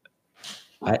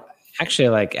I actually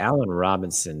like Allen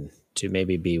Robinson to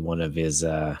maybe be one of his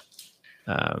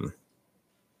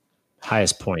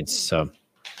highest points. So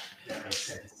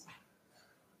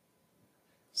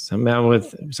something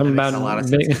about a lot of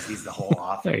sense because he's the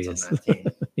whole There he offense is. on that team.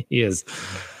 he is.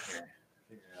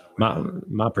 My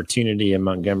opportunity in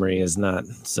Montgomery is not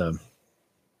so.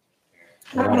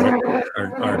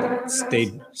 Our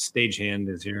stage hand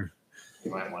is here.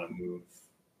 You might want to move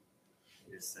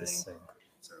this thing.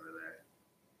 It's over there.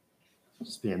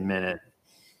 Just be a minute.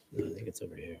 I think it's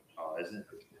over here. Oh, is it?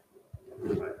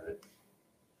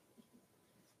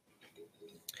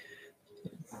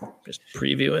 Just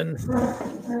previewing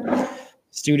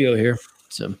studio here.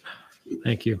 So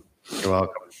thank you. You're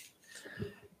welcome.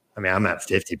 I mean, I'm at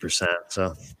 50%,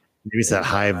 so maybe it's that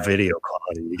high video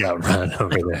quality you got running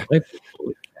over there.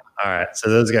 All right, so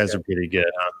those guys are pretty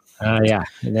good, huh? Yeah.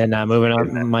 And then moving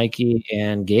on, Mikey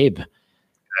and Gabe.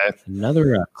 Okay.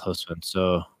 Another close one.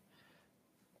 So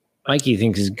Mikey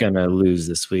thinks he's going to lose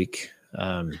this week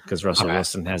because Russell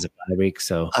Wilson has a bye week.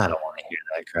 So I don't want to hear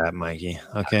that crap, Mikey.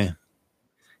 Okay.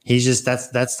 He's just that's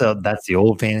the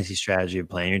old fantasy strategy of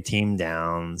playing your team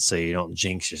down so you don't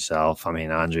jinx yourself. I mean,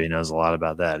 Andre knows a lot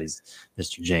about that. He's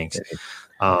Mr. Jinx.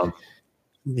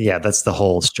 Yeah, that's the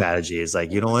whole strategy. Is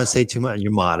like you don't want to say too much.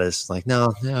 You're modest. Like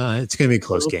no, it's gonna be a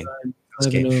close game.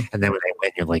 Close game. And then when they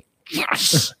win, you're like,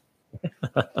 yes.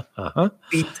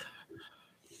 Beat.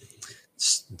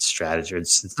 It's strategy.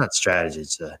 It's not strategy.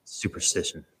 It's a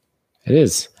superstition. It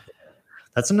is.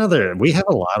 That's another. We have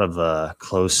a lot of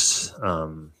close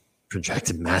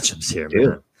projected matchups here,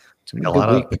 man. A lot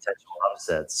of potential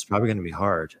upsets. It's probably going to be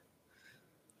hard.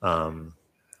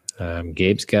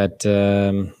 Gabe's got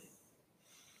that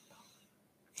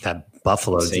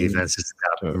Buffalo defense just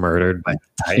got murdered by the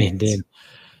Titans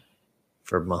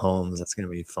for Mahomes. That's going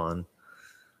to be fun.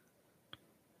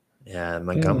 Yeah,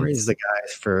 Montgomery's the guy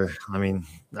for. I mean,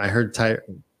 I heard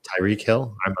Tyreek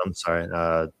Hill. I'm sorry,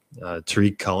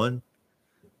 Tariq Cohen.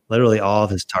 Literally, all of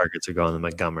his targets are going to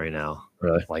Montgomery now.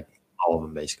 Really, like all of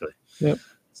them, basically. Yep.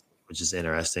 Which is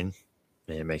interesting.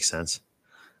 I mean, it makes sense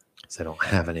because they don't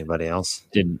have anybody else.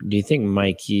 Do you think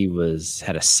Mikey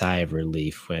had a sigh of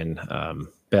relief when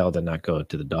Bell did not go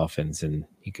to the Dolphins and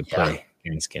he could play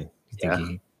Gaskin?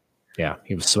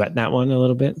 He was sweating that one a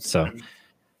little bit. So.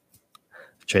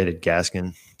 Traded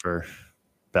Gaskin for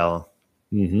Bell.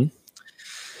 Mm-hmm.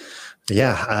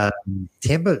 Yeah.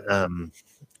 Tampa,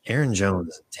 Aaron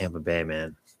Jones, Tampa Bay,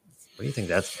 man. What do you think?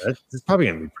 That's probably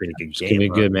going to be a pretty good game. It's going to be a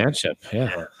good matchup.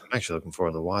 Yeah. I'm actually looking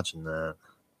forward to watching that.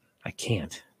 I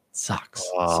can't. It sucks.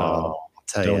 Oh,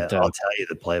 so I'll tell you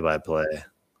the play-by-play.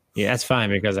 Yeah, that's fine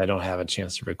because I don't have a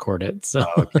chance to record it. So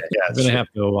I'm going to have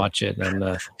to go watch it. And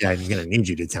I'm going to need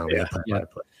you to tell me the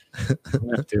play-by-play.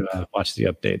 I have to watch the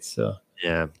updates. So.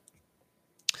 Yeah.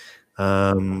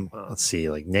 Let's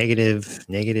see, like negatives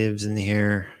in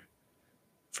here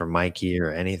for Mikey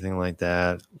or anything like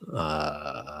that.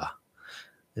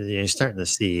 You're starting to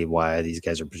see why these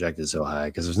guys are projected so high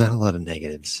because there's not a lot of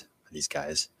negatives for these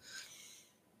guys.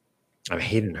 I mean,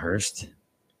 Hayden Hurst.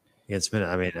 It's been.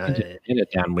 I mean, in a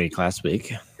down week last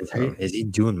week. Is he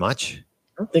doing much?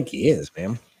 I don't think he is,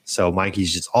 man. So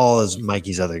Mikey's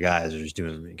other guys are just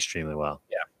doing extremely well.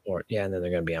 Yeah. And then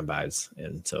they're going to be on vibes,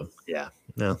 and so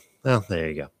no, there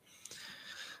you go.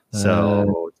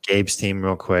 So Gabe's team,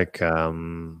 real quick,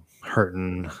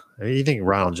 hurting. What do you think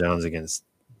Ronald Jones against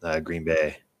Green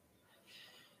Bay?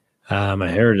 I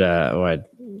heard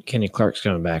Kenny Clark's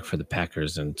coming back for the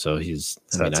Packers, and so he's.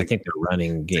 I think the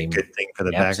running game. Good thing for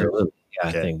the Packers. Yeah,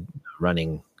 okay. I think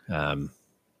running.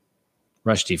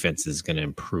 Rush defense is going to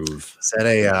improve. Is that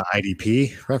a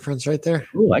IDP reference right there?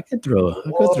 Oh, I could throw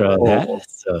that.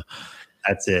 So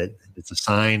that's it. It's a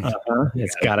sign.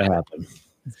 It's got to happen.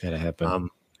 It's got to happen.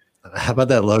 How about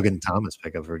that Logan Thomas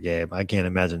pickup for Gabe? I can't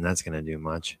imagine that's going to do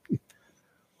much.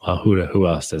 Well, who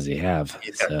else does he have?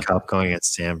 He's got Cup going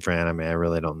against San Fran. I mean, I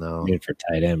really don't know. For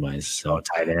tight end wise. So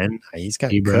tight end. He's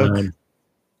got Cook.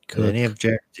 Did he have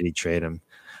Jared? Did he trade him?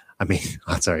 I mean,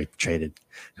 traded.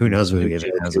 Who knows who he has?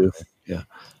 Yeah.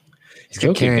 He's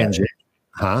got carrying.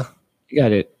 Huh? You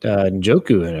got it.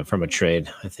 Njoku in it from a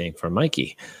trade, I think, for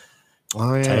Mikey.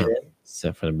 Oh, yeah.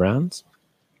 Except for the Browns.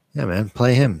 Yeah, man.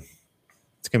 Play him.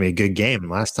 It's going to be a good game.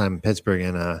 Last time Pittsburgh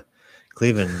and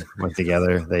Cleveland went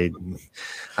together,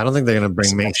 I don't think they're going to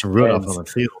bring Mason Rudolph on the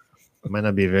field. It might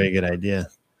not be a very good idea.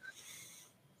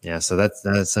 Yeah, so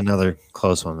that's another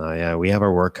close one, though. Yeah, we have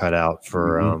our work cut out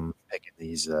for picking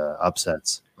these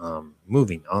upsets.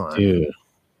 Moving on. Dude.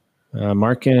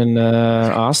 Mark and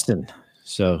Austin.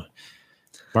 So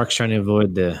Mark's trying to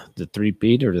avoid the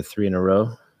 3-peat or the 3 in a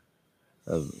row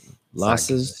of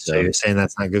losses. So you're saying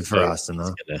that's not good for Austin,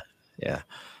 huh?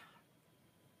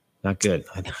 Not good.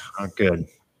 Not good.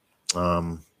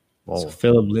 So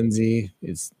Philip Lindsay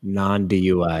is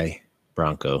non-DUI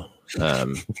Bronco.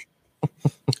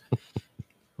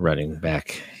 Running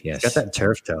back. Yes. He's got that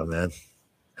turf toe, man.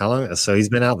 How long? So he's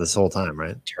been out this whole time,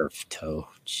 right? Turf toe.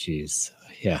 Jeez.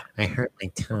 Yeah. I hurt my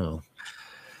toe.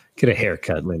 Get a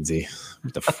haircut, Lindsay,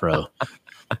 with the fro.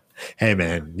 Hey,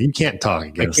 man, you can't talk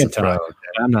against the fro.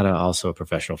 I'm not also a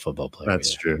professional football player.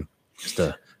 That's true. Just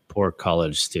a poor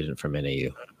college student from NAU.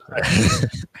 Are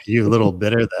you a little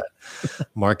bitter that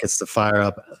Mark gets to fire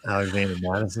up Alexander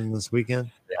Madison this weekend?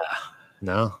 Yeah.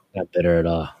 No? Not bitter at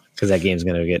all. Because that game's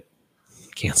going to get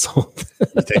canceled.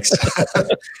 You think so?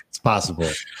 It's possible.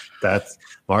 That's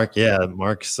Mark. Yeah,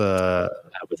 Mark's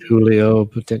with Julio.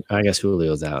 I guess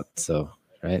Julio's out. So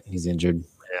right, he's injured.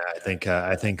 Yeah,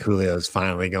 I think Julio's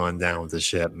finally going down with the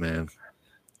ship, man.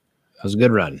 It was a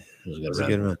good run. A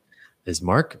good run. Is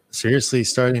Mark seriously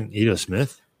starting Ito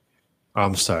Smith? Oh,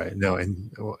 I'm sorry. No,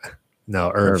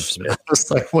 Irv Smith. I was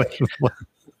like, wait, what?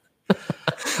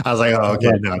 I was like, oh,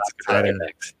 okay, no, It's it's a tight end.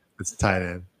 It's a tight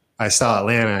end. I saw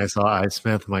Atlanta. I saw I.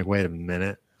 Smith. I'm like, wait a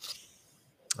minute.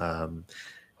 Well,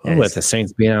 with the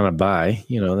Saints being on a bye,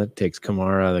 that takes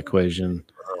Kamara out of the equation.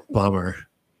 Bummer.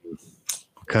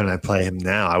 Couldn't I play him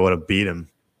now? I would have beat him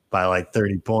by like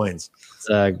 30 points.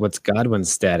 What's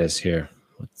Godwin's status here?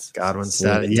 What's Godwin's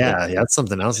status? Yeah, that's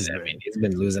something else. He's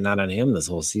been losing out on him this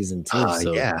whole season too.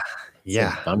 So yeah. It's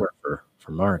a bummer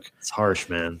for Mark. It's harsh,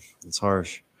 man. It's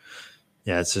harsh.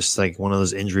 Yeah, it's just like one of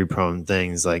those injury-prone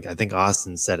things. Like I think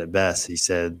Austin said it best. He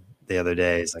said the other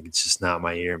day, "It's like it's just not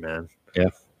my year, man." Yeah.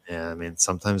 Yeah, I mean,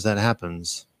 sometimes that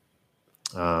happens.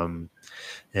 Yeah,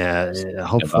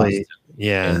 hopefully,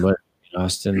 yeah. And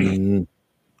Austin,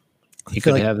 you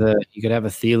could have a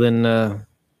Thielen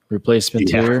replacement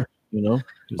here, or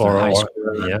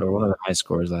one of the high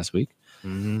scorers last week.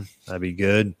 Mm-hmm. That'd be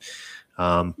good.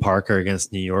 Parker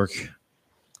against New York.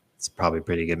 It's probably a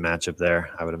pretty good matchup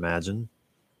there, I would imagine.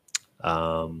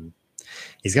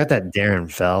 He's got that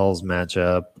Darren Fells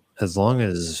matchup. As long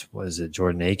as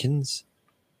Jordan Akins,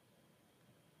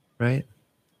 right?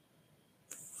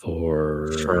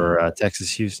 For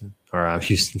Texas, Houston, or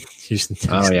Houston, Texas.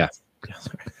 Oh yeah.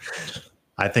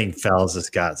 I think Fells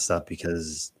has got stuff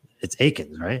because it's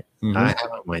Akins, right? Mm-hmm. I have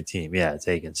him on my team. Yeah, it's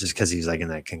Akins, just because he's like in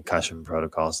that concussion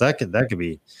protocol. So that could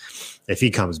be, if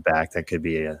he comes back, that could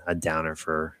be a downer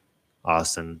for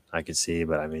Austin. I could see,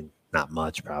 but I mean, not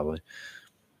much probably.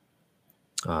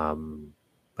 But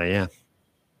yeah.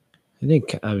 I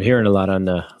think I'm hearing a lot on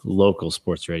the local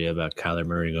sports radio about Kyler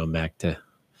Murray going back to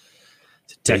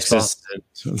Texas.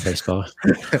 Baseball.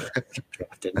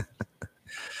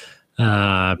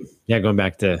 Going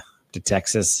back to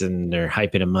Texas, and they're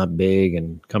hyping him up big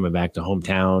and coming back to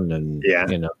hometown and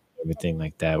everything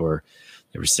like that. Where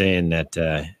they were saying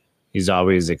that he's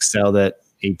always excelled at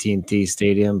AT&T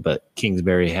Stadium, but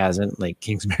Kingsbury hasn't. Like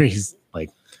Kingsbury's like,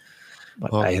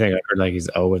 I think I heard like he's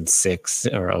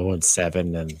 0-6 or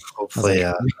 0-7, and hopefully,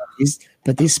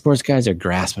 but these sports guys are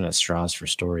grasping at straws for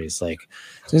stories. Like,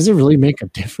 does it really make a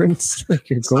difference? Like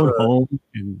you're going home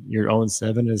and you're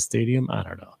 0-7 in a stadium. I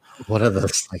don't know. What are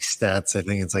those like stats? I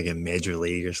think it's like in Major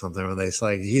League or something where it's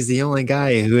like he's the only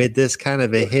guy who hit this kind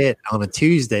of a hit on a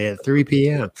Tuesday at 3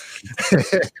 p.m.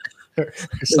 Is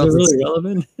it really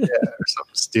relevant? Yeah, or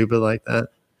something stupid like that.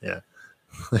 Yeah.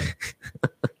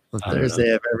 On Thursday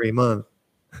of every month.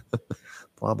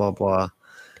 Blah blah blah.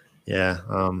 Yeah.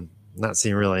 Not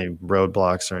seeing really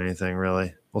roadblocks or anything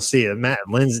really. We'll see.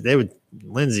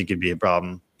 Lindsey could be a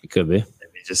problem. It could be.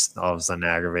 Maybe just all of a sudden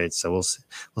aggravates. So we'll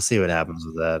see what happens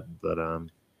with that. But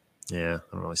yeah, I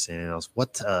don't really see anything else.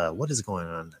 What is going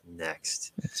on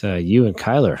next? It's you and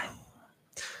Kyler.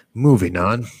 Moving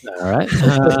on. All right.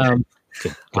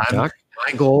 Good talk.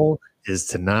 My goal is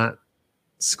to not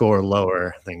score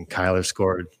lower than Kyler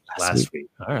scored last week.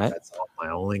 All right. That's my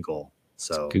only goal.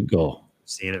 So good goal.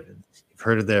 Seeing it. You've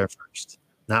heard it there first.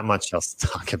 Not much else to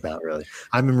talk about, really.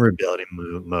 I'm in rebuilding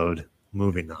mode.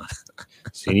 Moving on.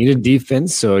 So you need a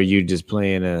defense. So are you just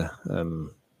playing a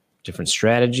different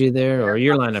strategy there, or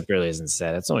your lineup really isn't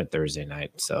set? It's only Thursday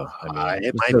night, so I mean,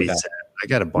 it might be set. I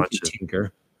got a bunch of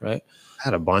tinker, right? I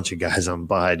had a bunch of guys on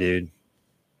bye, dude.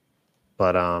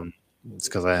 But it's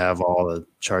because I have all the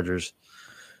Chargers.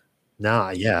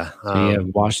 Yeah. So you have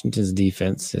Washington's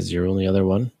defense as your only other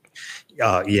one.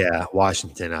 Yeah,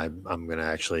 Washington. I'm gonna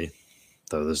actually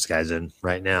throw those guys in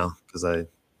right now because I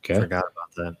forgot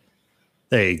about that.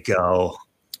 There you go.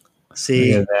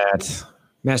 See look at that,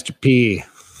 Master P.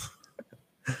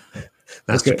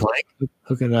 Master Plank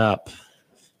hooking up.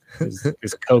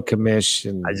 His co-commish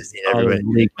and I just need all everybody. the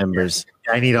league members.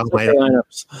 I need all my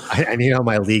lineups. I need all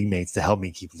my league mates to help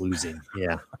me keep losing.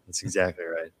 Yeah, that's exactly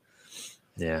right.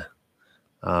 Yeah.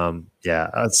 Yeah.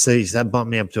 I'd say that bumped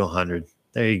me up to 100.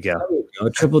 There you go.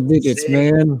 Triple digits,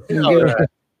 man. Right.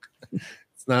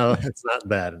 It's not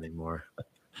bad anymore.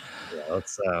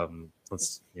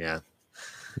 Yeah,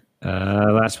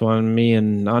 last one, me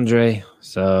and Andre.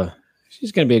 So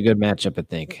she's gonna be a good matchup, I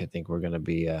think. I think we're gonna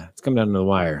be it's coming down to the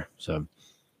wire. So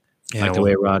the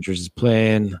way Rodgers is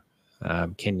playing.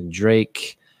 Kenyon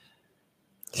Drake.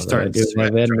 Starting to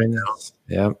have Edmonds.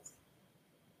 Right, yeah.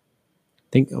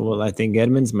 I think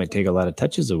Edmonds might take a lot of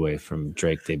touches away from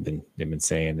Drake. They've been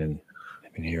saying and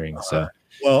I've been hearing. So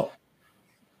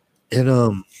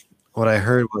what I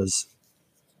heard was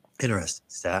interesting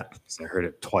stat because I heard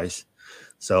it twice.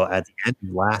 So at the end of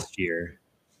last year,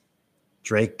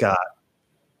 Drake got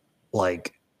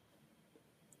like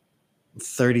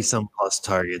 30-some plus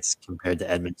targets compared to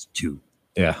Edmonds 2.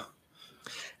 Yeah.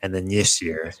 And then this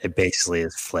year, it basically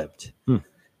is flipped.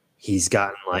 He's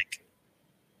gotten like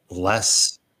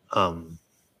less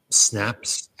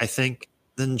snaps, I think,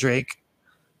 than Drake,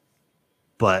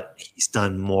 but he's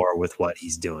done more with what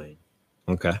he's doing.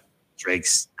 Okay.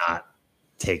 Drake's not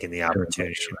taking the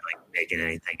opportunity of like making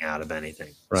anything out of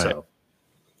anything. Right. So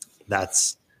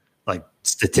that's like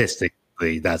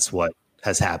statistically, that's what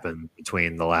has happened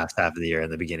between the last half of the year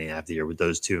and the beginning half of the year with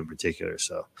those two in particular.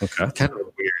 So Okay. kind of a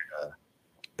weird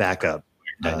backup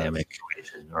Dynamic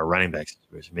situation or running back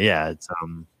situation. But yeah, it's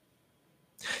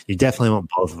you definitely want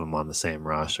both of them on the same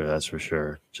roster, that's for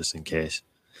sure, just in case.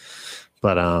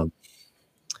 But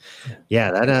yeah,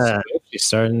 that he's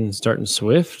starting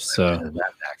Swift. So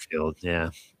that backfield, yeah.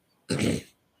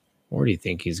 Where do you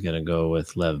think he's going to go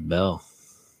with Lev Bell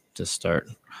to start?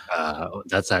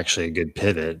 That's actually a good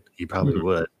pivot. He probably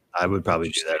would. I would probably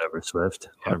do that over Swift,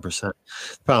 100%. The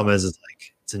problem is, it's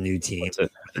like it's a new team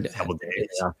within a couple days.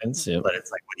 Offense, yeah. But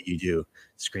it's like, what do?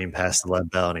 Screen past the Lev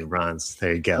Bell and he runs.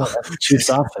 There you go. Chiefs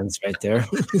offense right there.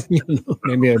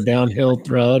 Maybe a downhill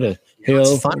throw to hill.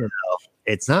 It's fun though.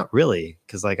 It's not really,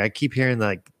 because like I keep hearing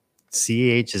like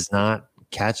CH is not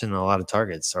catching a lot of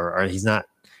targets, or he's not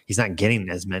getting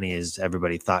as many as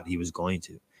everybody thought he was going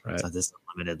to. Right. It's not this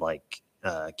limited like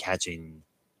catching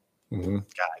guy.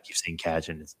 I keep saying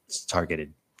catching, it's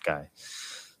targeted guy.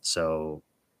 So,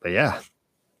 but yeah.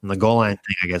 And the goal line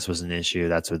thing, I guess, was an issue.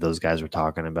 That's what those guys were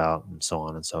talking about, and so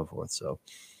on and so forth. So,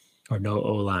 or no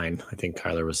O line, I think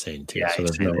Kyler was saying too. Yeah, so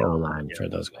there's no O line for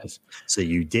those guys. So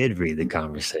you did read the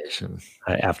conversation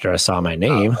After I saw my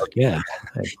name. Yeah.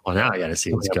 Well, now I got to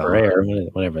see what's going rare, on.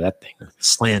 whatever that thing.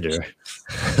 Slander.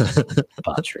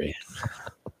 Debauchery.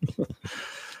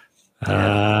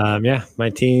 Yeah,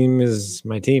 my team is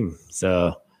my team. So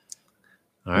All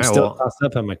I'm right. still Well, tossed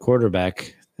up on my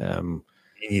quarterback.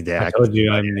 you need the I told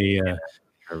you I'm the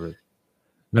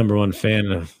number one fan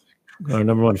of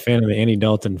the Andy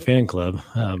Dalton fan club.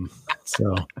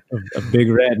 So a big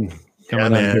red coming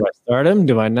on. Do I start him?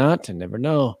 Do I not? I never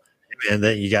know. Man,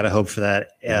 that you got to hope for that.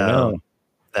 know.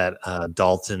 That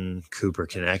Dalton Cooper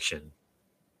connection.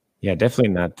 Yeah,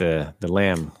 definitely not the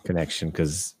Lamb connection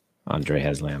because Andre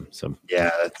has Lamb. So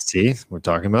Yeah, see, we're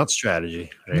talking about strategy.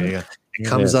 There you go. It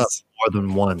comes up more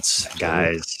than once,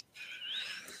 guys.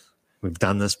 We've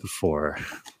done this before.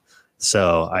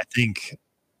 So I think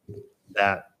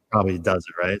that probably does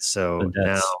it, right? So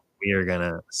now we are going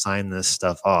to sign this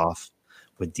stuff off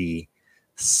with the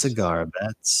cigar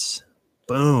bets.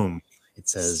 Boom. It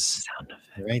says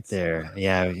right there.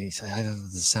 Yeah, the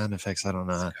sound effects, I don't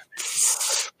know.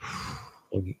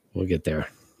 We'll get there.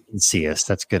 You can see us.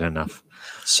 That's good enough.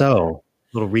 So,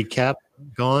 little recap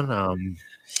going.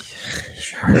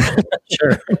 Sure.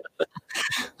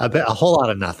 I bet a whole lot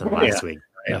of nothing last week.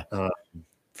 Right? Yeah.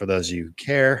 For those of you who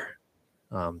care,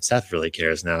 Seth really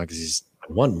cares now because he's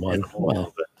 1-1.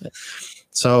 Wow.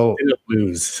 So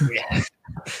lose.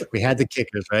 we had the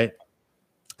kickers, right?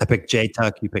 I picked J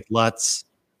Tuck. You picked Lutz.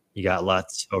 You got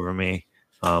Lutz over me.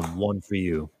 One for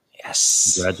you.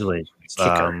 Yes. Congratulations.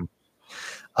 Kicker.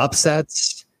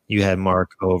 Upsets. You had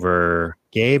Mark over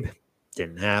Gabe.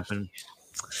 Didn't happen.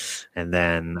 And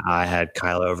then I had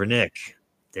Kyla over Nick.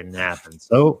 Didn't happen.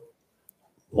 So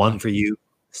one for you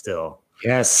still.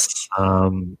 Yes.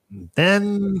 Then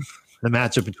the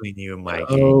matchup between you and Mikey.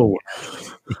 Oh,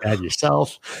 You had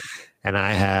yourself, and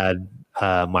I had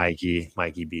Mikey.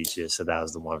 Mikey beat you, so that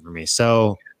was the one for me.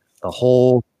 So the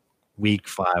whole week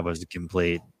 5 was a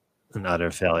complete and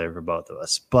utter failure for both of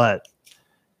us. But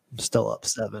I'm still up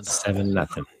 7.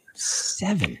 7-0.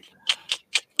 7.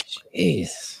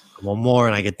 Jeez. One more,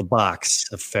 and I get the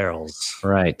box of Farrell's.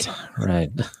 Right.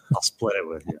 I'll split it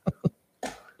with you.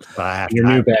 But I have Your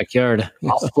new backyard.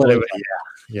 I'll split it with you.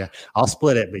 Yeah. I'll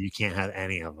split it, but you can't have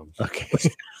any of them. Okay.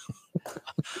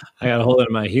 I got to hold it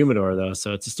in my humidor though,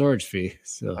 so it's a storage fee.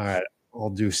 So All right. I'll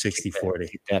do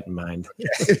 60-40. keep that in mind.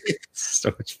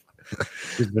 Storage.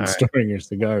 You've been All right. storing your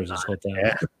cigars this whole time.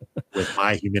 Yeah. With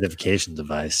my humidification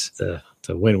device. It's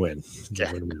a win-win.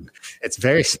 Yeah. It's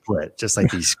very split, just like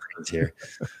these screens here.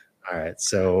 All right.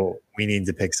 So we need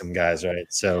to pick some guys, right?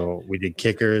 So we did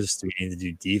kickers. Do we need to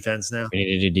do defense now? We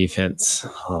need to do defense.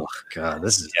 Oh, God.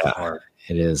 This is hard.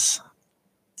 It is.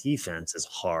 Defense is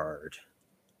hard.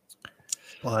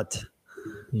 But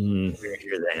Mm. we're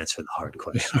here to answer the hard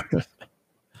question.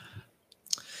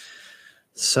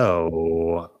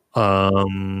 So,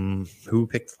 who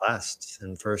picked last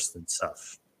and first and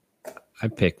stuff? I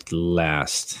picked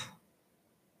last.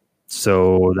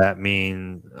 So that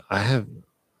means I'm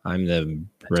the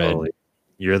bread.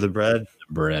 You're the bread,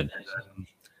 Bread.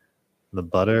 the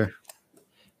butter.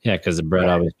 Yeah, because the bread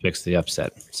always picks the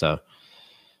upset. So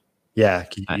Yeah,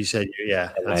 you said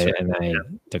that's right. I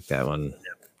took that one,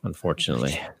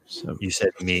 unfortunately. So You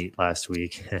said meat last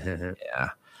week. yeah,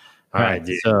 All right,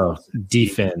 dude. So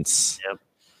defense. Yep.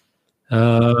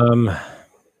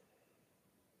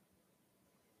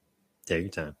 Take your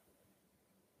time.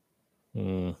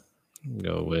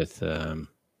 Go with gotta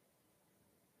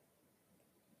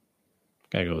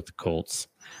go with the Colts.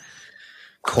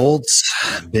 Colts,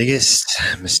 biggest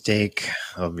mistake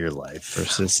of your life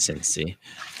Versus Cincy.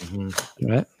 Mhm.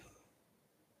 Right?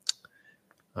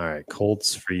 All right,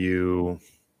 Colts for you.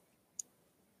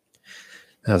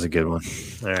 That was a good one.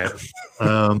 All right.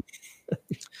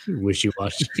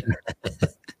 Wishy-washy.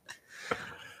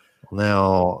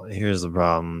 Now, here's the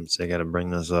problem. So I got to bring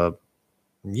this up.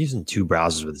 I'm using 2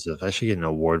 browsers with this. I should get an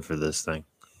award for this thing.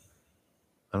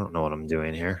 I don't know what I'm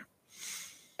doing here.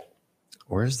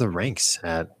 Where's the ranks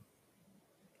at?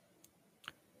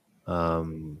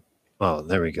 Oh,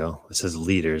 there we go. It says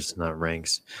leaders, not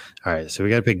ranks. All right, so we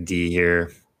got to pick D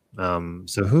here.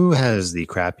 So who has the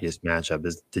crappiest matchup?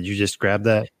 Did you just grab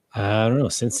that? I don't know.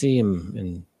 Cincy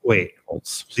and Wait,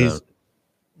 Colts. So,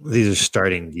 these are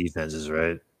starting defenses,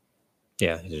 right?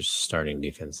 yeah, these are starting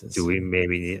defenses. Do we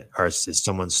maybe need, or is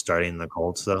someone starting the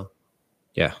Colts though?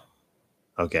 Yeah.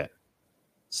 Okay.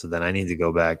 So then I need to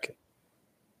go back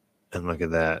and look at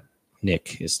that.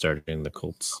 Nick is starting the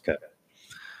Colts. Okay.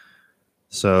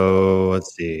 So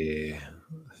let's see.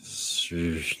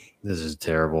 This is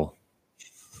terrible.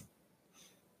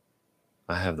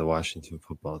 I have the Washington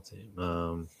football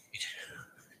team.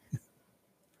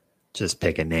 Just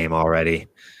pick a name already.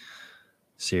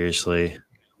 Seriously.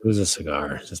 Who's a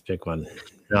cigar? Just pick one.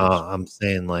 No, I'm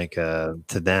saying like to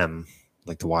them,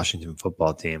 like the Washington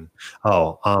football team.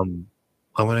 Oh, I'm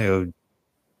gonna go.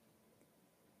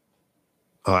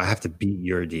 Oh, I have to beat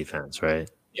your defense, right?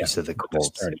 Yeah. You said the The Colts.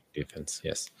 starting defense.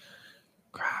 Yes.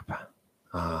 Crap.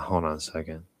 Hold on a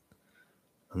second.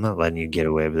 I'm not letting you get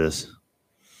away with this.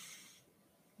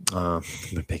 I'm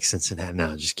gonna pick Cincinnati.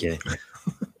 No, just kidding.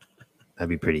 That'd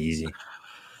be pretty easy.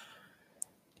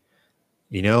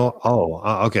 You know?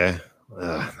 Oh, okay.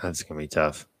 That's gonna be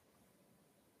tough.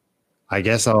 I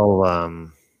guess I'll.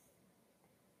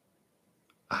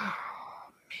 I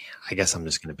guess I'm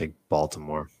just gonna pick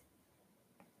Baltimore.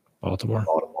 Baltimore.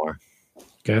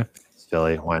 Okay. Okay.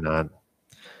 Philly. Why not?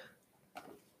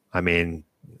 I mean,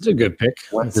 It's a good pick.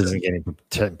 Wentz isn't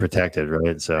getting protected,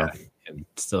 right? So And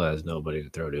still has nobody to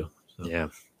throw to. So. yeah.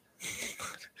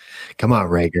 Come on,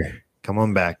 Rager. Come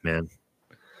on back, man.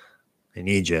 I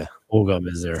need you Olgum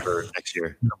is their for next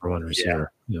year. number one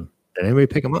receiver. Yeah. Did anybody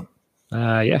pick him up?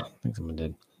 Yeah. I think someone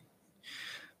did.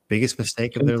 Biggest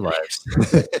mistake of their lives.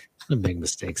 Big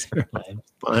mistakes in their life.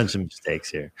 Bunch of mistakes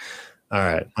here. All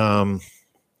right.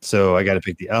 So I got to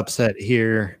pick the upset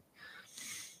here.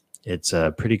 It's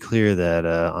pretty clear that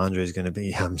Andre's going to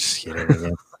be. I'm just kidding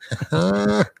again.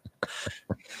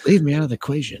 Leave me out of the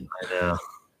equation. I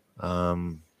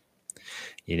know.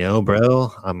 You know,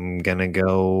 bro, I'm going to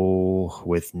go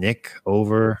with Nick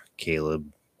over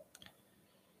Caleb.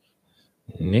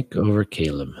 Nick over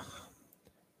Caleb.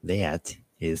 That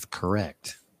is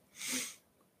correct.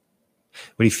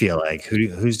 What do you feel like?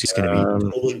 Who's just going to be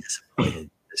totally disappointed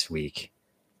this week?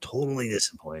 Totally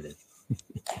disappointed.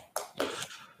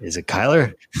 Is it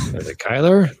Kyler? Is it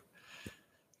Kyler?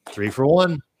 3 for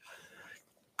 1.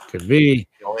 Could be.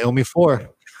 You only owe me 4.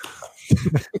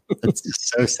 That's just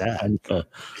so sad. It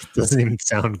doesn't even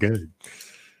sound good.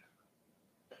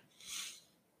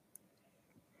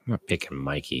 I'm not picking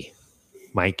Mikey.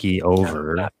 Mikey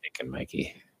over. I'm not picking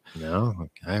Mikey. No,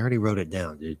 I already wrote it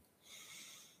down, dude.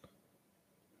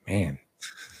 Man.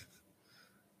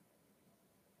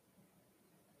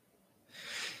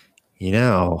 You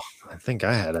know, I think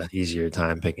I had an easier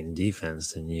time picking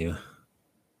defense than you.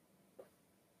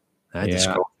 I just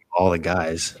go through all the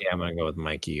guys. Yeah, I'm going to go with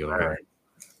Mikey over. Right.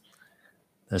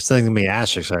 There's something to be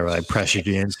asterisks. I pressured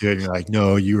you into it, and you're like,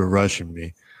 no, you were rushing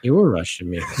me. You were rushing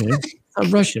me. Man.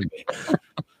 I'm rushing me.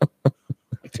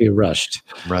 If you rushed.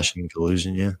 Russian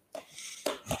collusion, yeah.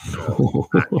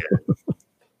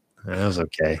 That was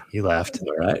okay. He laughed.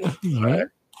 All right. All right.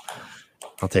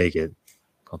 I'll take it.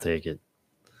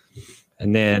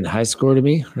 And then high score to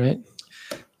me, right?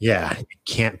 Yeah, you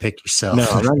can't pick yourself. No,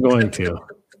 I'm not going to.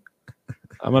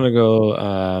 I'm going to go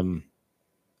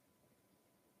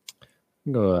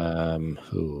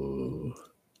who?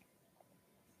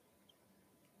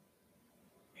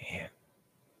 Man.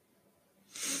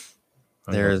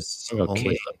 There's I'll go only...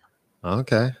 Caleb.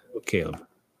 Okay. I'll go Caleb. I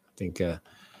think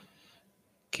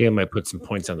Caleb might put some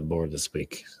points on the board this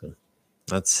week. So.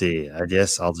 Let's see. I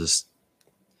guess I'll just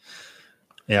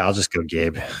go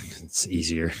Gabe. It's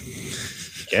easier.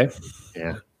 Okay.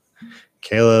 Yeah.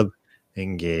 Caleb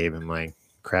and Gabe in my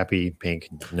crappy pink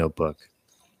notebook.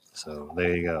 So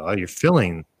there you go. Oh, you're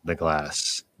filling the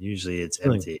glass. Usually it's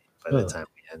Really? empty by the Oh. time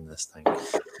we end this thing.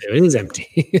 It is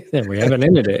empty. And we haven't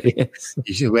ended it. Yes.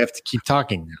 Usually we have to keep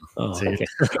talking now. Oh, See? okay.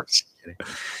 Just kidding.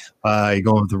 You're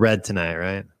going with the red tonight,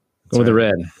 right? Go with the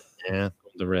red. Yeah. Go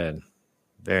with the red.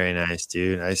 Very nice,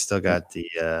 dude. I still got the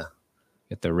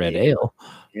Get the red ale.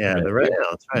 yeah, Red the red ale. ale.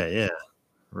 That's right. Yeah.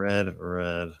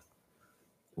 Red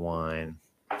wine.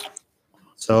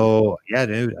 So yeah,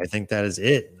 dude, I think that is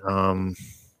it.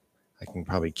 I can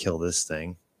probably kill this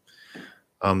thing.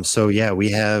 So yeah, we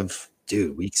have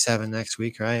week 7 next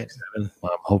week, right? 7.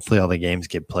 Hopefully all the games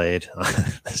get played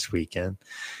this weekend.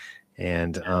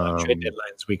 And Trade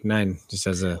deadline's week 9, just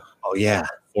as a oh yeah,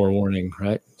 forewarning,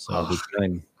 right? So week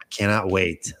 9. I cannot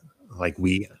wait. Like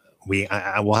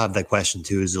I will have that question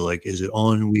too. Is it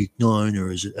on week 9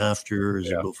 or is it after? Or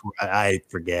is it before? I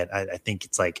forget. I think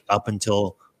it's like up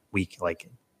until week, like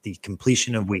the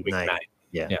completion of week 9.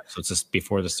 Yeah. Yeah. So it's just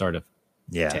before the start of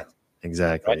 10.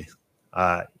 Exactly.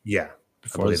 Yeah.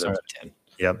 Before the start of 10.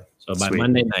 Yep. So by Sweet.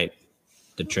 Monday night,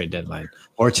 the trade deadline.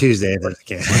 Or Tuesday.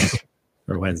 Can't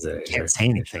Or Wednesday. say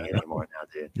anything anymore now,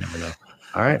 dude. Never know.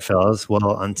 All right, fellas.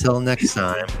 Well, until next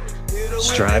time,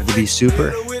 strive to be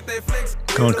super.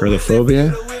 Conquer the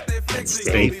phobia. And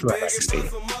stay flexed. Hit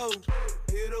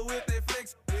her with